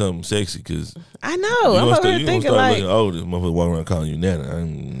call you something sexy, because I know. I'm over here thinking like, looking old. This motherfucker walking around calling you Nana.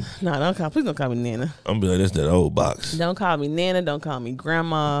 no, please don't call me Nana. I'm be like, that's that old box. Don't call me Nana. Don't call me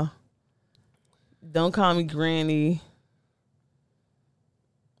Grandma. Don't call me Granny.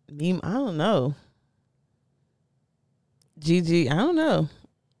 I don't know. Gigi, I don't know.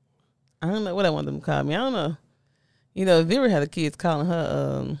 I don't know what I want them to call me. I don't know. You know, Vera had the kids calling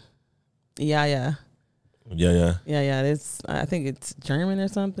her Yaya. Yeah. That's, I think it's German or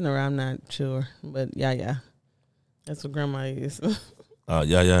something, or I'm not sure. But Yaya. That's what grandma is.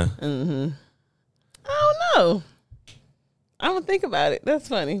 Yeah. Mm-hmm. I don't know. I don't think about it. That's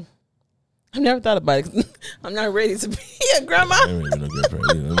funny. I've never thought about it. I'm not ready to be a grandma. I ain't no girlfriend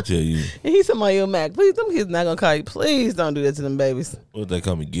either. Let me tell you. And he's somebody your Mac. Please, them kids not gonna call you. Please don't do that to them babies. What they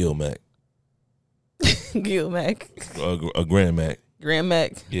call me, Gil Mac? Gil Mac. A Grand Mac. Grand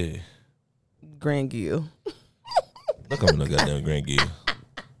Mac. Yeah. Grand Gil. Don't call me no goddamn Grand Gil.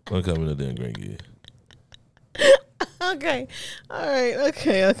 Don't call me no damn Grand Gil. Okay. All right.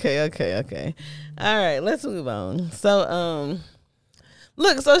 Okay. All right. Let's move on. So,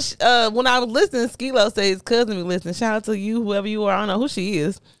 look. So, when I was listening, Skilo said his cousin be listening. Shout out to you, whoever you are. I don't know who she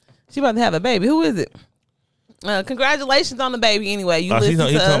is. She about to have a baby. Who is it? Congratulations on the baby. Anyway, you listen to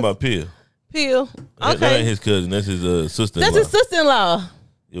he's us. talking about Peel. Peel. Okay. That ain't his cousin. That's his sister-in-law. That's his sister-in-law.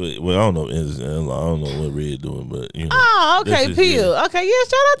 Well, I don't know. I don't know what Red doing, but you know. Oh, okay, Peel. Yeah. Okay, yeah.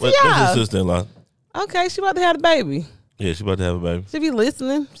 Shout out to y'all. That's his sister-in-law. Okay, she about to have a baby. Yeah, she about to have a baby. She be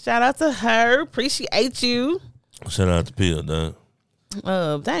listening. Shout out to her. Appreciate you. Shout out to Peel, dog.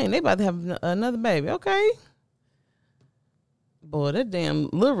 Dang, they about to have another baby. Okay. Boy, that damn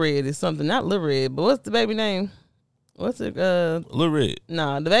Lil Red is something. Not Lil Red, but what's the baby name? What's it? Lil Red.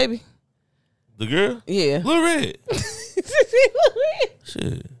 Nah, the baby. The girl? Yeah. Lil Red.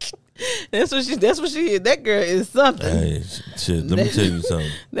 Shit. That's what she is. That girl is something. Hey, shit. Let me tell you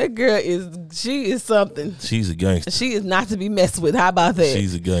something. That girl is something. She's a gangster. She is not to be messed with. How about that?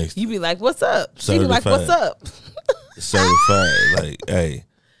 She's a gangster. You be like, what's up? Certified. She be like, what's up? Certified. Like, hey.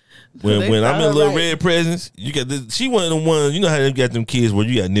 When I'm in Lil Red presence, you got this. She one of them ones. You know how they got them kids where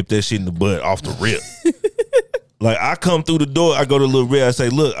you got to nip that shit in the bud off the rip. Like, I come through the door, I go to Lil Red, I say,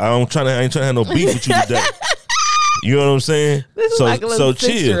 look, I ain't trying to have no beef with you today. You know what I'm saying? This is like a little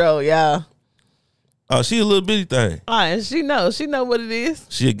 6-year-old, y'all. Oh, she a little bitty thing. Oh, and she know what it is.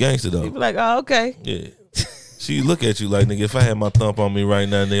 She a gangster though. She be like, oh, okay. Yeah. She look at you like, nigga, if I had my thump on me right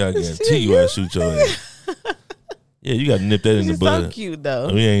now, nigga, I guarantee you I'd shoot your ass. Yeah, you got to nip that in the bud. So cute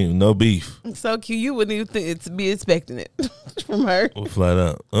though. We ain't no beef. So cute. You wouldn't even think it to be expecting it from her. Well, flat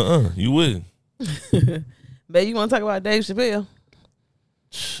out. You wouldn't. Babe, you want to talk about Dave Chappelle?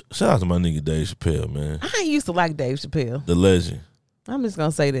 Shout out to my nigga Dave Chappelle, man. I used to like Dave Chappelle. The legend. I'm just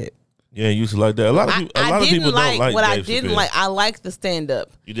gonna say that. Yeah, you used to like that. A lot of people don't like what Dave I didn't Chappelle. like. I liked the stand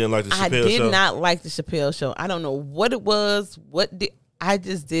up. You didn't like the Chappelle show? I did not like the Chappelle show. I don't know what it was. I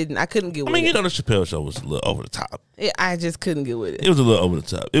just didn't. I couldn't get with it. I mean, you know, the Chappelle show was a little over the top. I just couldn't get with it. It was a little over the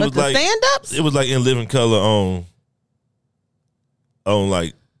top. It was like stand-ups? It was like In Living Color on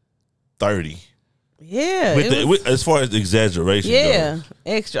like 30. Yeah. As far as the exaggeration goes.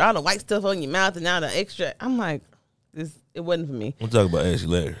 Extra. All the white stuff on your mouth and all the extra. I'm like, it wasn't for me. We're talking about Ashley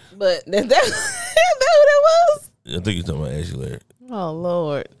Larry. But that who that was? I think you're talking about Ashley Larry. Oh,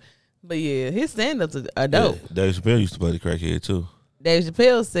 Lord. But yeah, his stand-ups are dope. Yeah, Dave Chappelle used to play the crackhead too. Dave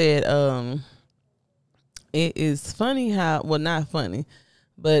Chappelle said, it is funny how, well, not funny,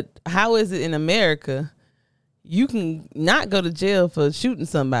 but how is it in America you can not go to jail for shooting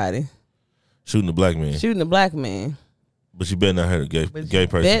somebody? Shooting a black man. Shooting a black man. But you better not hurt a gay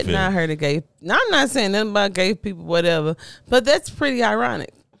person. Better not hurt a gay. Now, I'm not saying nothing about gay people, whatever, but that's pretty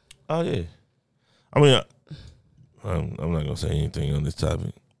ironic. Oh, yeah. I mean, I'm not going to say anything on this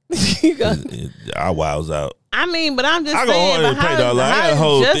topic. I wows out. I mean, but I'm just saying. I got a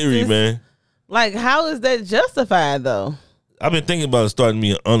whole theory, man. Like, how is that justified, though? I've been thinking about starting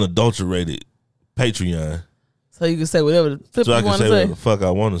me an unadulterated Patreon. So you can say whatever the flip you want to say. Whatever the fuck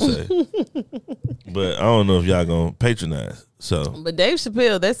I want to say. But I don't know if y'all going to patronize. So. But Dave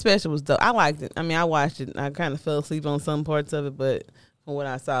Chappelle, that special was dope. I liked it. I mean, I watched it. I kind of fell asleep on some parts of it, but from what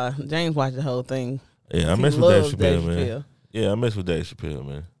I saw, James watched the whole thing. Yeah, I mess with Dave Chappelle, man. Yeah, I mess with Dave Chappelle,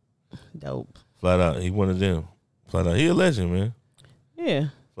 man. Dope. Flat out. He one of them. Flat out. He a legend, man. Yeah.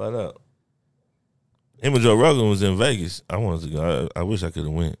 Flat out. Him and Joe Rogan was in Vegas. I wanted to go. I wish I could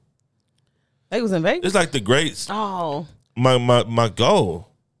have went. They was in Vegas? It's like the greats. Oh. My goal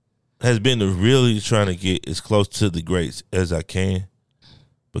has been to really trying to get as close to the greats as I can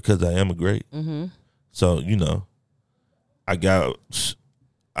because I am a great. Mm-hmm. So, you know, I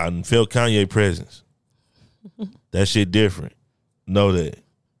felt Kanye presence. That shit different. Know that.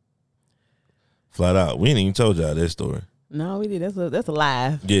 Flat out. We ain't even told y'all that story. No, we did. That's a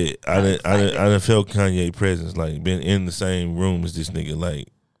lie. Yeah, I done felt Kanye presence, like been in the same room as this nigga, like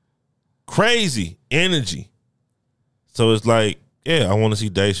crazy energy. So it's like, yeah, I want to see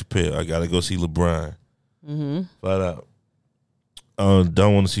Dave Chappelle. I gotta go see LeBron. Mm-hmm. Flat out.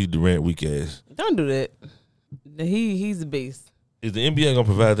 Don't want to see Durant weak ass. Don't do that. He's a beast. Is the NBA gonna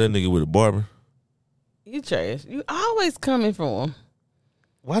provide that nigga with a barber? You trash. You always coming for him.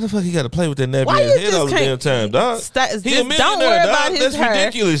 Why the fuck he got to play with that nappy ass head all the damn time, dog? He a millionaire, don't worry about his hair. That's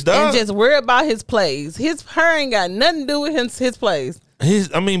ridiculous, dog. And just worry about his plays. His hair ain't got nothing to do with his plays.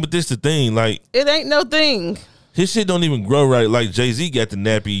 But this the thing, like it ain't no thing. His shit don't even grow right. Like Jay-Z got the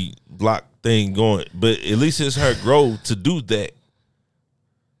nappy block thing going, but at least his hair grow to do that.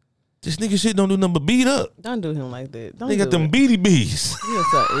 This nigga shit don't do nothing but beat up. Don't do him like that. They got them beady bees. You're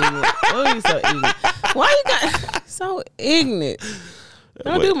so ignorant. Oh, you so ignorant. Why you got so ignorant?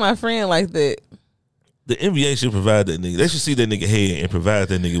 Don't do my friend like that. The NBA should provide that nigga. They should see that nigga head and provide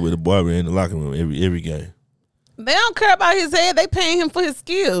that nigga with a barber in the locker room every game. They don't care about his head. They paying him for his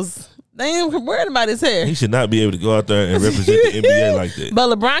skills. They ain't worried about his hair. He should not be able to go out there and represent the NBA like that.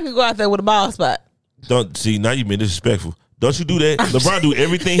 But LeBron can go out there with a ball spot. Don't see, now you been disrespectful. Don't you do that. LeBron do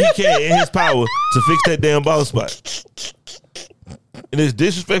everything he can in his power to fix that damn ball spot. And it's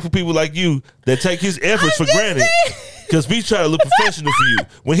disrespectful people like you that take his efforts for granted. Because we try to look professional for you.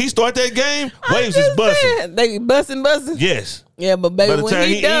 When he start that game, waves is busting. They busting. Yes. Yeah, but baby, by the when time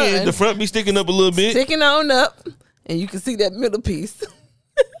he done, in, the front be sticking up a little bit. Sticking on up. And you can see that middle piece.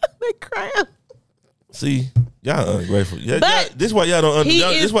 They crying. See, y'all ungrateful. This is why y'all don't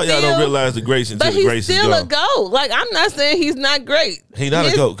this is why y'all don't realize the grace until the grace is gone. But he's still a GOAT. Like, I'm not saying he's not great. He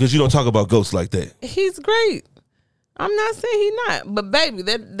not a GOAT because you don't talk about GOATs like that. He's great. I'm not saying he's not. But baby,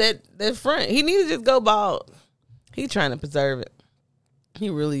 that front, he needs to just go bald. He trying to preserve it. He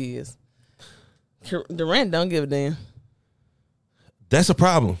really is. Durant don't give a damn. That's a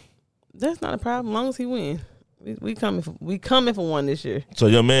problem. That's not a problem. As long as he win, we coming for one this year. So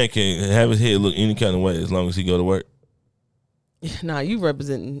your man can have his head look any kind of way as long as he go to work. Nah, you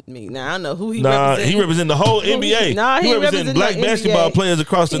representing me. Now I don't know who he. He representing the whole NBA. He representing black basketball NBA. Players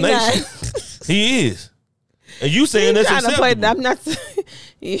across the nation. He is. And you saying that's acceptable? I'm not saying.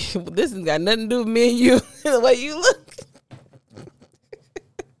 This has got nothing to do with me and you. The way you look,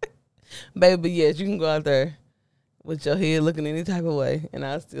 baby. Yes, you can go out there with your head looking any type of way, and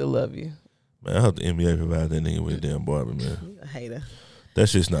I still love you. Man, I hope the NBA provide that nigga with a damn barber, man. You a hater. That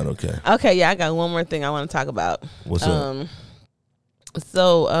shit's not okay. Okay, yeah, I got one more thing I want to talk about. What's up?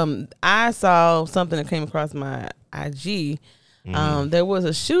 So, I saw something that came across my IG. There was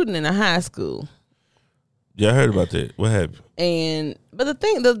a shooting in a high school. Yeah, I heard about that. What happened? But the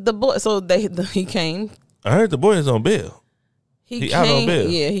thing, the boy, so he came. I heard the boy is on bail. He came, out on bail.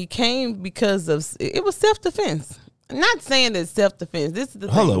 Yeah, he came because of it was self-defense. I'm not saying that self-defense. This is the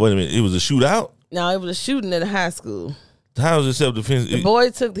Hold thing. on, wait a minute. It was a shootout? No, it was a shooting at a high school. How was it self-defense? The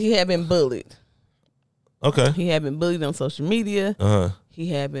boy he had been bullied. Okay. He had been bullied on social media. He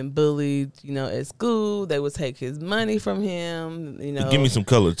had been bullied, at school. They would take his money from him. Give me some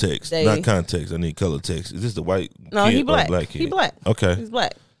color text, not context. I need color text. Is this the white? No, kid he black. Or black kid? He black. Okay, he's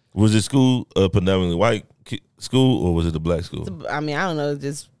black. Was it school a predominantly white school or was it a black school? I don't know.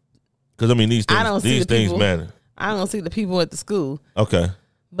 Just because these things matter. I don't see the people at the school. Okay,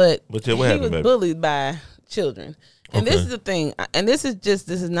 but yeah, what happened, was baby? Bullied by children. And this is the thing, and this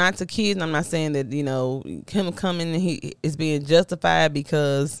is not to kids. And I'm not saying that him coming and he is being justified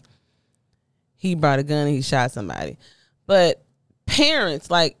because he brought a gun and he shot somebody. But parents,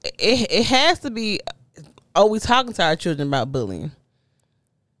 like it has to be. Are we talking to our children about bullying?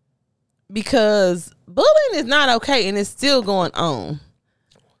 Because bullying is not okay, and it's still going on.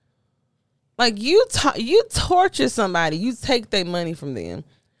 Like you torture somebody, you take their money from them,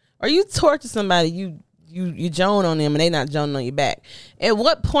 or you torture somebody, you joan on them and they not joning on your back. At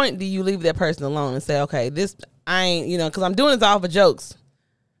what point do you leave that person alone and say, okay, this I ain't, because I'm doing this all for jokes,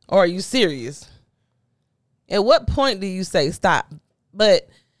 or are you serious? At what point do you say stop? But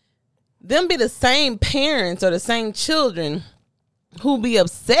them be the same parents or the same children who be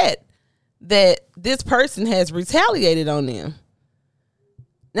upset that this person has retaliated on them.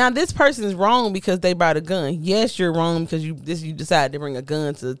 Now, this person is wrong because they brought a gun. Yes, you're wrong because you decided to bring a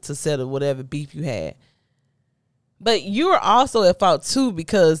gun to settle whatever beef you had. But you're also at fault too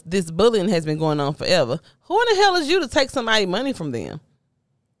because this bullying has been going on forever. Who in the hell is you to take somebody's money from them?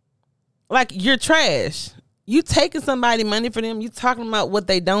 Like, you're trash. You taking somebody money for them. You talking about what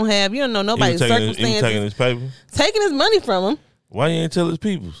they don't have. You don't know nobody's circumstances. He taking his paper? Taking his money from him. Why you ain't tell his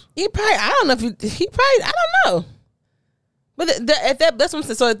peoples? He probably, I don't know if he probably, I don't know. But at that, that's what I'm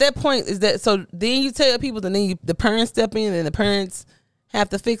saying. So at that point, is that, so then you tell people, and then the parents step in and the parents have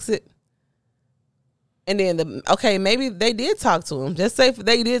to fix it. And then, maybe they did talk to him. Just say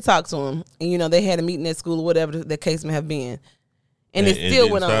they did talk to him. And, they had a meeting at school or whatever the case may have been. And it still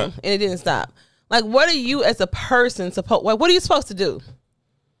went on. And it didn't stop. Like, what are you as a person supposed? What are you supposed to do?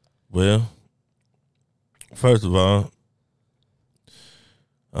 Well, first of all,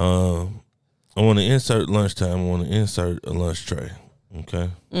 I want to insert lunchtime. I want to insert a lunch tray. Okay.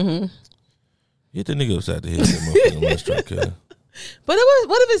 Mm-hmm. Get the nigga upside the head with that motherfucking lunch tray, cuz. But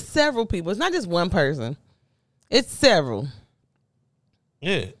what if it's several people? It's not just one person. It's several.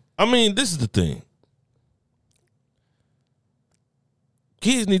 Yeah. I mean, this is the thing.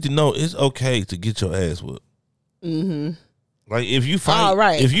 Kids need to know it's okay to get your ass whooped. Mm-hmm. Like, if you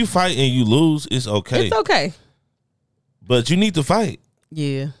fight, if you fight and you lose, it's okay. It's okay. But you need to fight.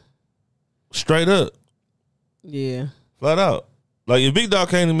 Yeah. Straight up. Yeah. Flat out. Like, if Big Dog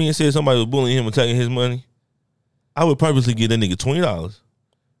came to me and said somebody was bullying him and taking his money, I would purposely give that nigga $20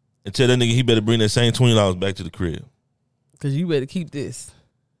 and tell that nigga he better bring that same $20 back to the crib. Because you better keep this.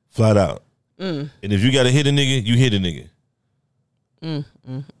 Flat out. And if you got to hit a nigga, you hit a nigga.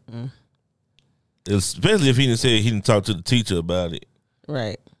 Especially if he didn't say he didn't talk to the teacher about it.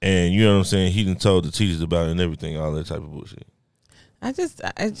 Right. And you know what I'm saying? He didn't told the teachers about it and everything, all that type of bullshit.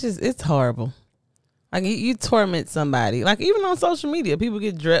 It's horrible. Like, you torment somebody. Like, even on social media, people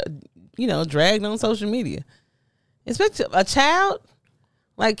get dragged on social media. Especially a child.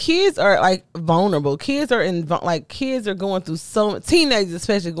 Like, kids are like vulnerable. Kids are going through teenagers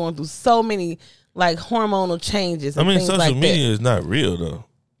especially going through so many like hormonal changes. And things social like media that. is not real though.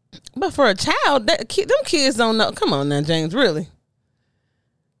 But for a child, them kids don't know. Come on now, James. Really?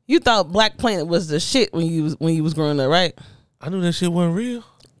 You thought Black Planet was the shit when you was growing up, right? I knew that shit wasn't real.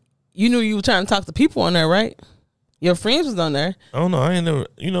 You knew you were trying to talk to people on there, right? Your friends was on there. I don't know. I ain't never.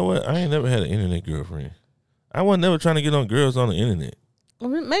 You know what? I ain't never had an internet girlfriend. I wasn't never trying to get on girls on the internet. Well,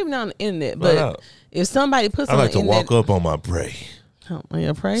 maybe not on the internet, but if somebody puts I on like the internet, to walk up on my prey. On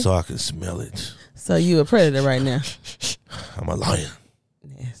your prey? So I can smell it. So you a predator right now. I'm a lion.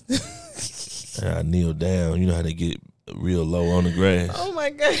 Yes. And I kneel down. You know how they get real low on the grass. Oh my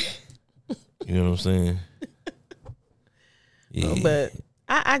God. You know what I'm saying? Yeah. But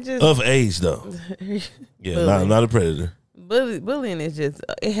I just of age though. Yeah, not a predator. Bullying is just,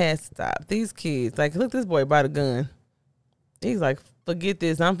 it has to stop. These kids, like, look, this boy brought a gun. He's like, forget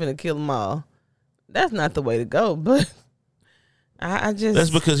this, I'm finna kill them all. That's not the way to go, but I just... That's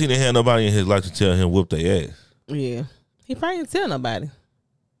because he didn't have nobody in his life to tell him whoop their ass. Yeah. He probably didn't tell nobody.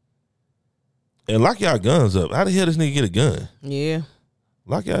 And lock y'all guns up. How the hell does this nigga get a gun? Yeah.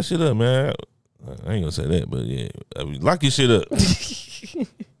 Lock y'all shit up, man. I ain't gonna say that, but yeah. I mean, lock your shit up.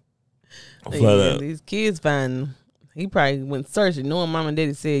 Flat out. These kids find him. He probably went searching, knowing mom and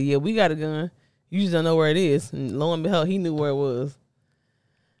daddy said, yeah, we got a gun. You just don't know where it is. And lo and behold, he knew where it was.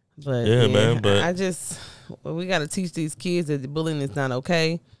 But yeah, man. But we got to teach these kids that the bullying is not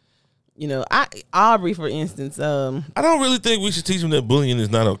okay. You know, Aubrey, for instance. I don't really think we should teach them that bullying is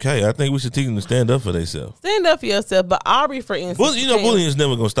not okay. I think we should teach them to stand up for themselves. Stand up for yourself. But Aubrey, for instance. Bullying is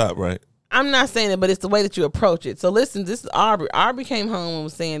never going to stop, right? I'm not saying it, but it's the way that you approach it. So listen, this is Aubrey. Aubrey came home and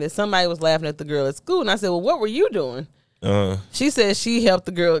was saying that somebody was laughing at the girl at school. And I said, well, what were you doing? She said she helped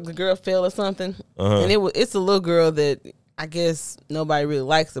the girl. The girl fell or something. And it's a little girl that I guess nobody really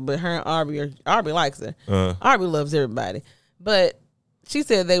likes her, but her and Aubrey likes her. Aubrey loves everybody. But she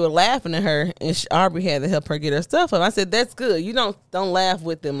said they were laughing at her, and Aubrey had to help her get her stuff up. I said, that's good. You don't laugh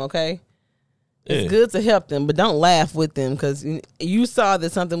with them, okay? It's good to help them, but don't laugh with them, because you saw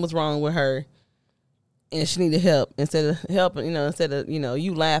that something was wrong with her, and she needed help. Instead of helping,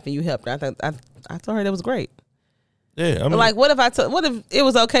 you laugh and you helped her. I told her that was great. Yeah, I mean, like, what if it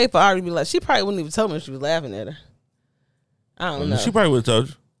was okay for Aubrey to be like? She probably wouldn't even tell me she was laughing at her. I don't know. She probably would have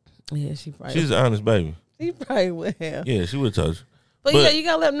told you. Yeah, she probably. She's an honest baby. She probably would have. Yeah, she would have told you. But you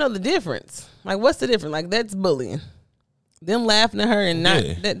gotta let them know the difference. Like, what's the difference? Like, that's bullying. Them laughing at her and not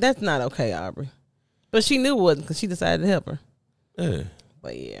that's not okay, Aubrey. But she knew it wasn't, because she decided to help her. Yeah.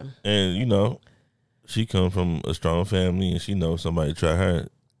 But yeah. And she come from a strong family, and she knows somebody try her,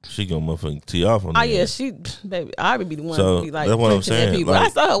 she gonna motherfucking tee off on that. Oh yeah, baby, Aubrey be the one to be like that's what I'm flinching at saying. people. Like, I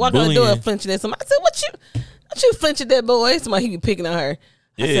saw her walking on the door flinching at somebody. I said, what you flinch at that boy? Somebody he be picking on her.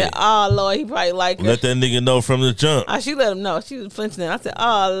 I said, oh, Lord, he probably like her. Let that nigga know from the jump. She let him know. She was flinching. I said,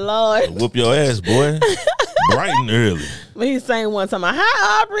 oh, Lord. Whoop your ass, boy. Bright and early. But he's saying one time,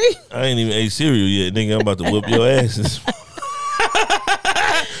 hi, Aubrey. I ain't even ate cereal yet, nigga. I'm about to whoop your asses.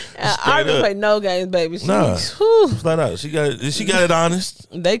 Aubrey play no games, baby. Nah, flat out. She got it honest.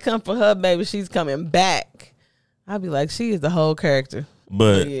 They come for her, baby. She's coming back. I'll be like, she is the whole character.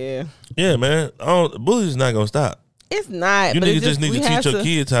 But yeah, man. Bullying is not gonna stop. It's not. You niggas just need to teach your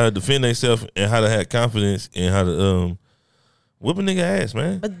kids how to defend themselves and how to have confidence and how to whoop a nigga ass,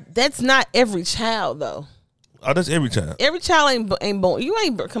 man. But that's not every child, though. Oh, that's every child. Every child ain't born. You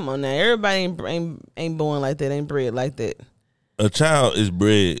ain't. Come on now. Everybody ain't born like that. Ain't bred like that. A child is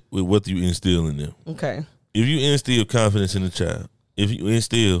bred with what you instill in them. Okay. If you instill confidence in a child, if you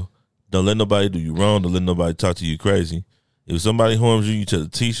instill, don't let nobody do you wrong, don't let nobody talk to you crazy. If somebody harms you, you tell the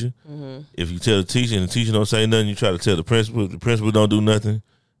teacher. Mm-hmm. If you tell the teacher and the teacher don't say nothing, you try to tell the principal. If the principal don't do nothing,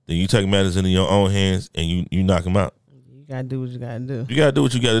 then you take matters into your own hands and you knock them out. You gotta do what you gotta do. You gotta do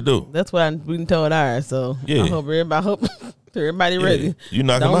what you gotta do. That's what we been told ours. So yeah. I hope everybody ready. Yeah. You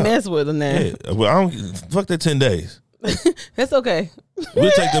knock them out. Don't mess with them now. Yeah. Well, I don't fuck that 10 days. That's okay. We'll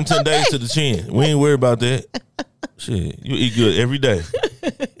take them 10 days to the chin. We ain't worried about that. Shit, you eat good every day.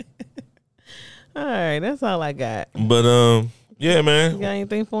 All right, that's all I got. But yeah, man. You got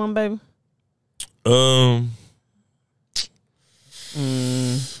anything for him, baby? Let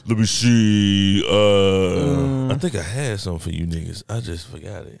me see. I think I had something for you niggas. I just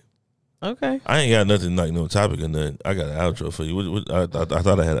forgot it. Okay. I ain't got nothing like no topic or nothing. I got an outro for you. I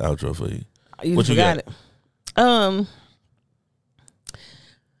thought I had an outro for you. What you got?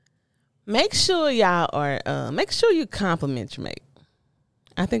 Make sure y'all are. Make sure you compliment your mate.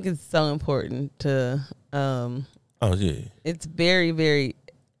 I think it's so important to. Oh yeah. It's very, very.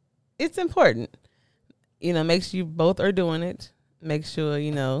 It's important. Make sure you both are doing it. Make sure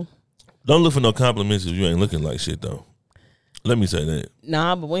Don't look for no compliments if you ain't looking like shit though. Let me say that.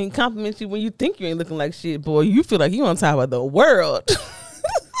 Nah, but when he compliments you when you think you ain't looking like shit, boy, you feel like you on top of the world.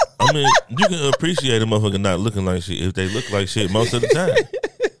 I mean, you can appreciate a motherfucker not looking like shit if they look like shit most of the time.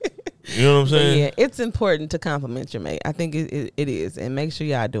 You know what I'm saying? Yeah, it's important to compliment your mate. I think it is, and make sure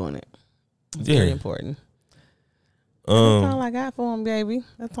y'all doing it. It's very important. That's all I got for him, baby.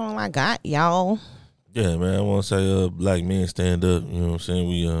 That's all I got, y'all. Yeah, man. I want to say, black men stand up. You know what I'm saying?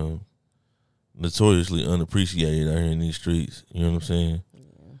 We notoriously unappreciated out here in these streets. You know what I'm saying? Yeah.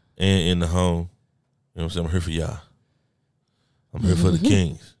 And in the home. You know what I'm saying? I'm here for y'all. I'm here for the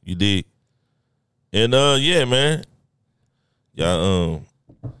kings. You dig? And yeah, man. Y'all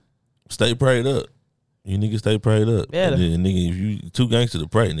stay prayed up. You niggas stay prayed up. Yeah. And nigga, if you too gangster to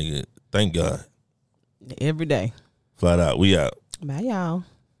pray, nigga, thank God. Every day. Flat out. We out. Bye, y'all.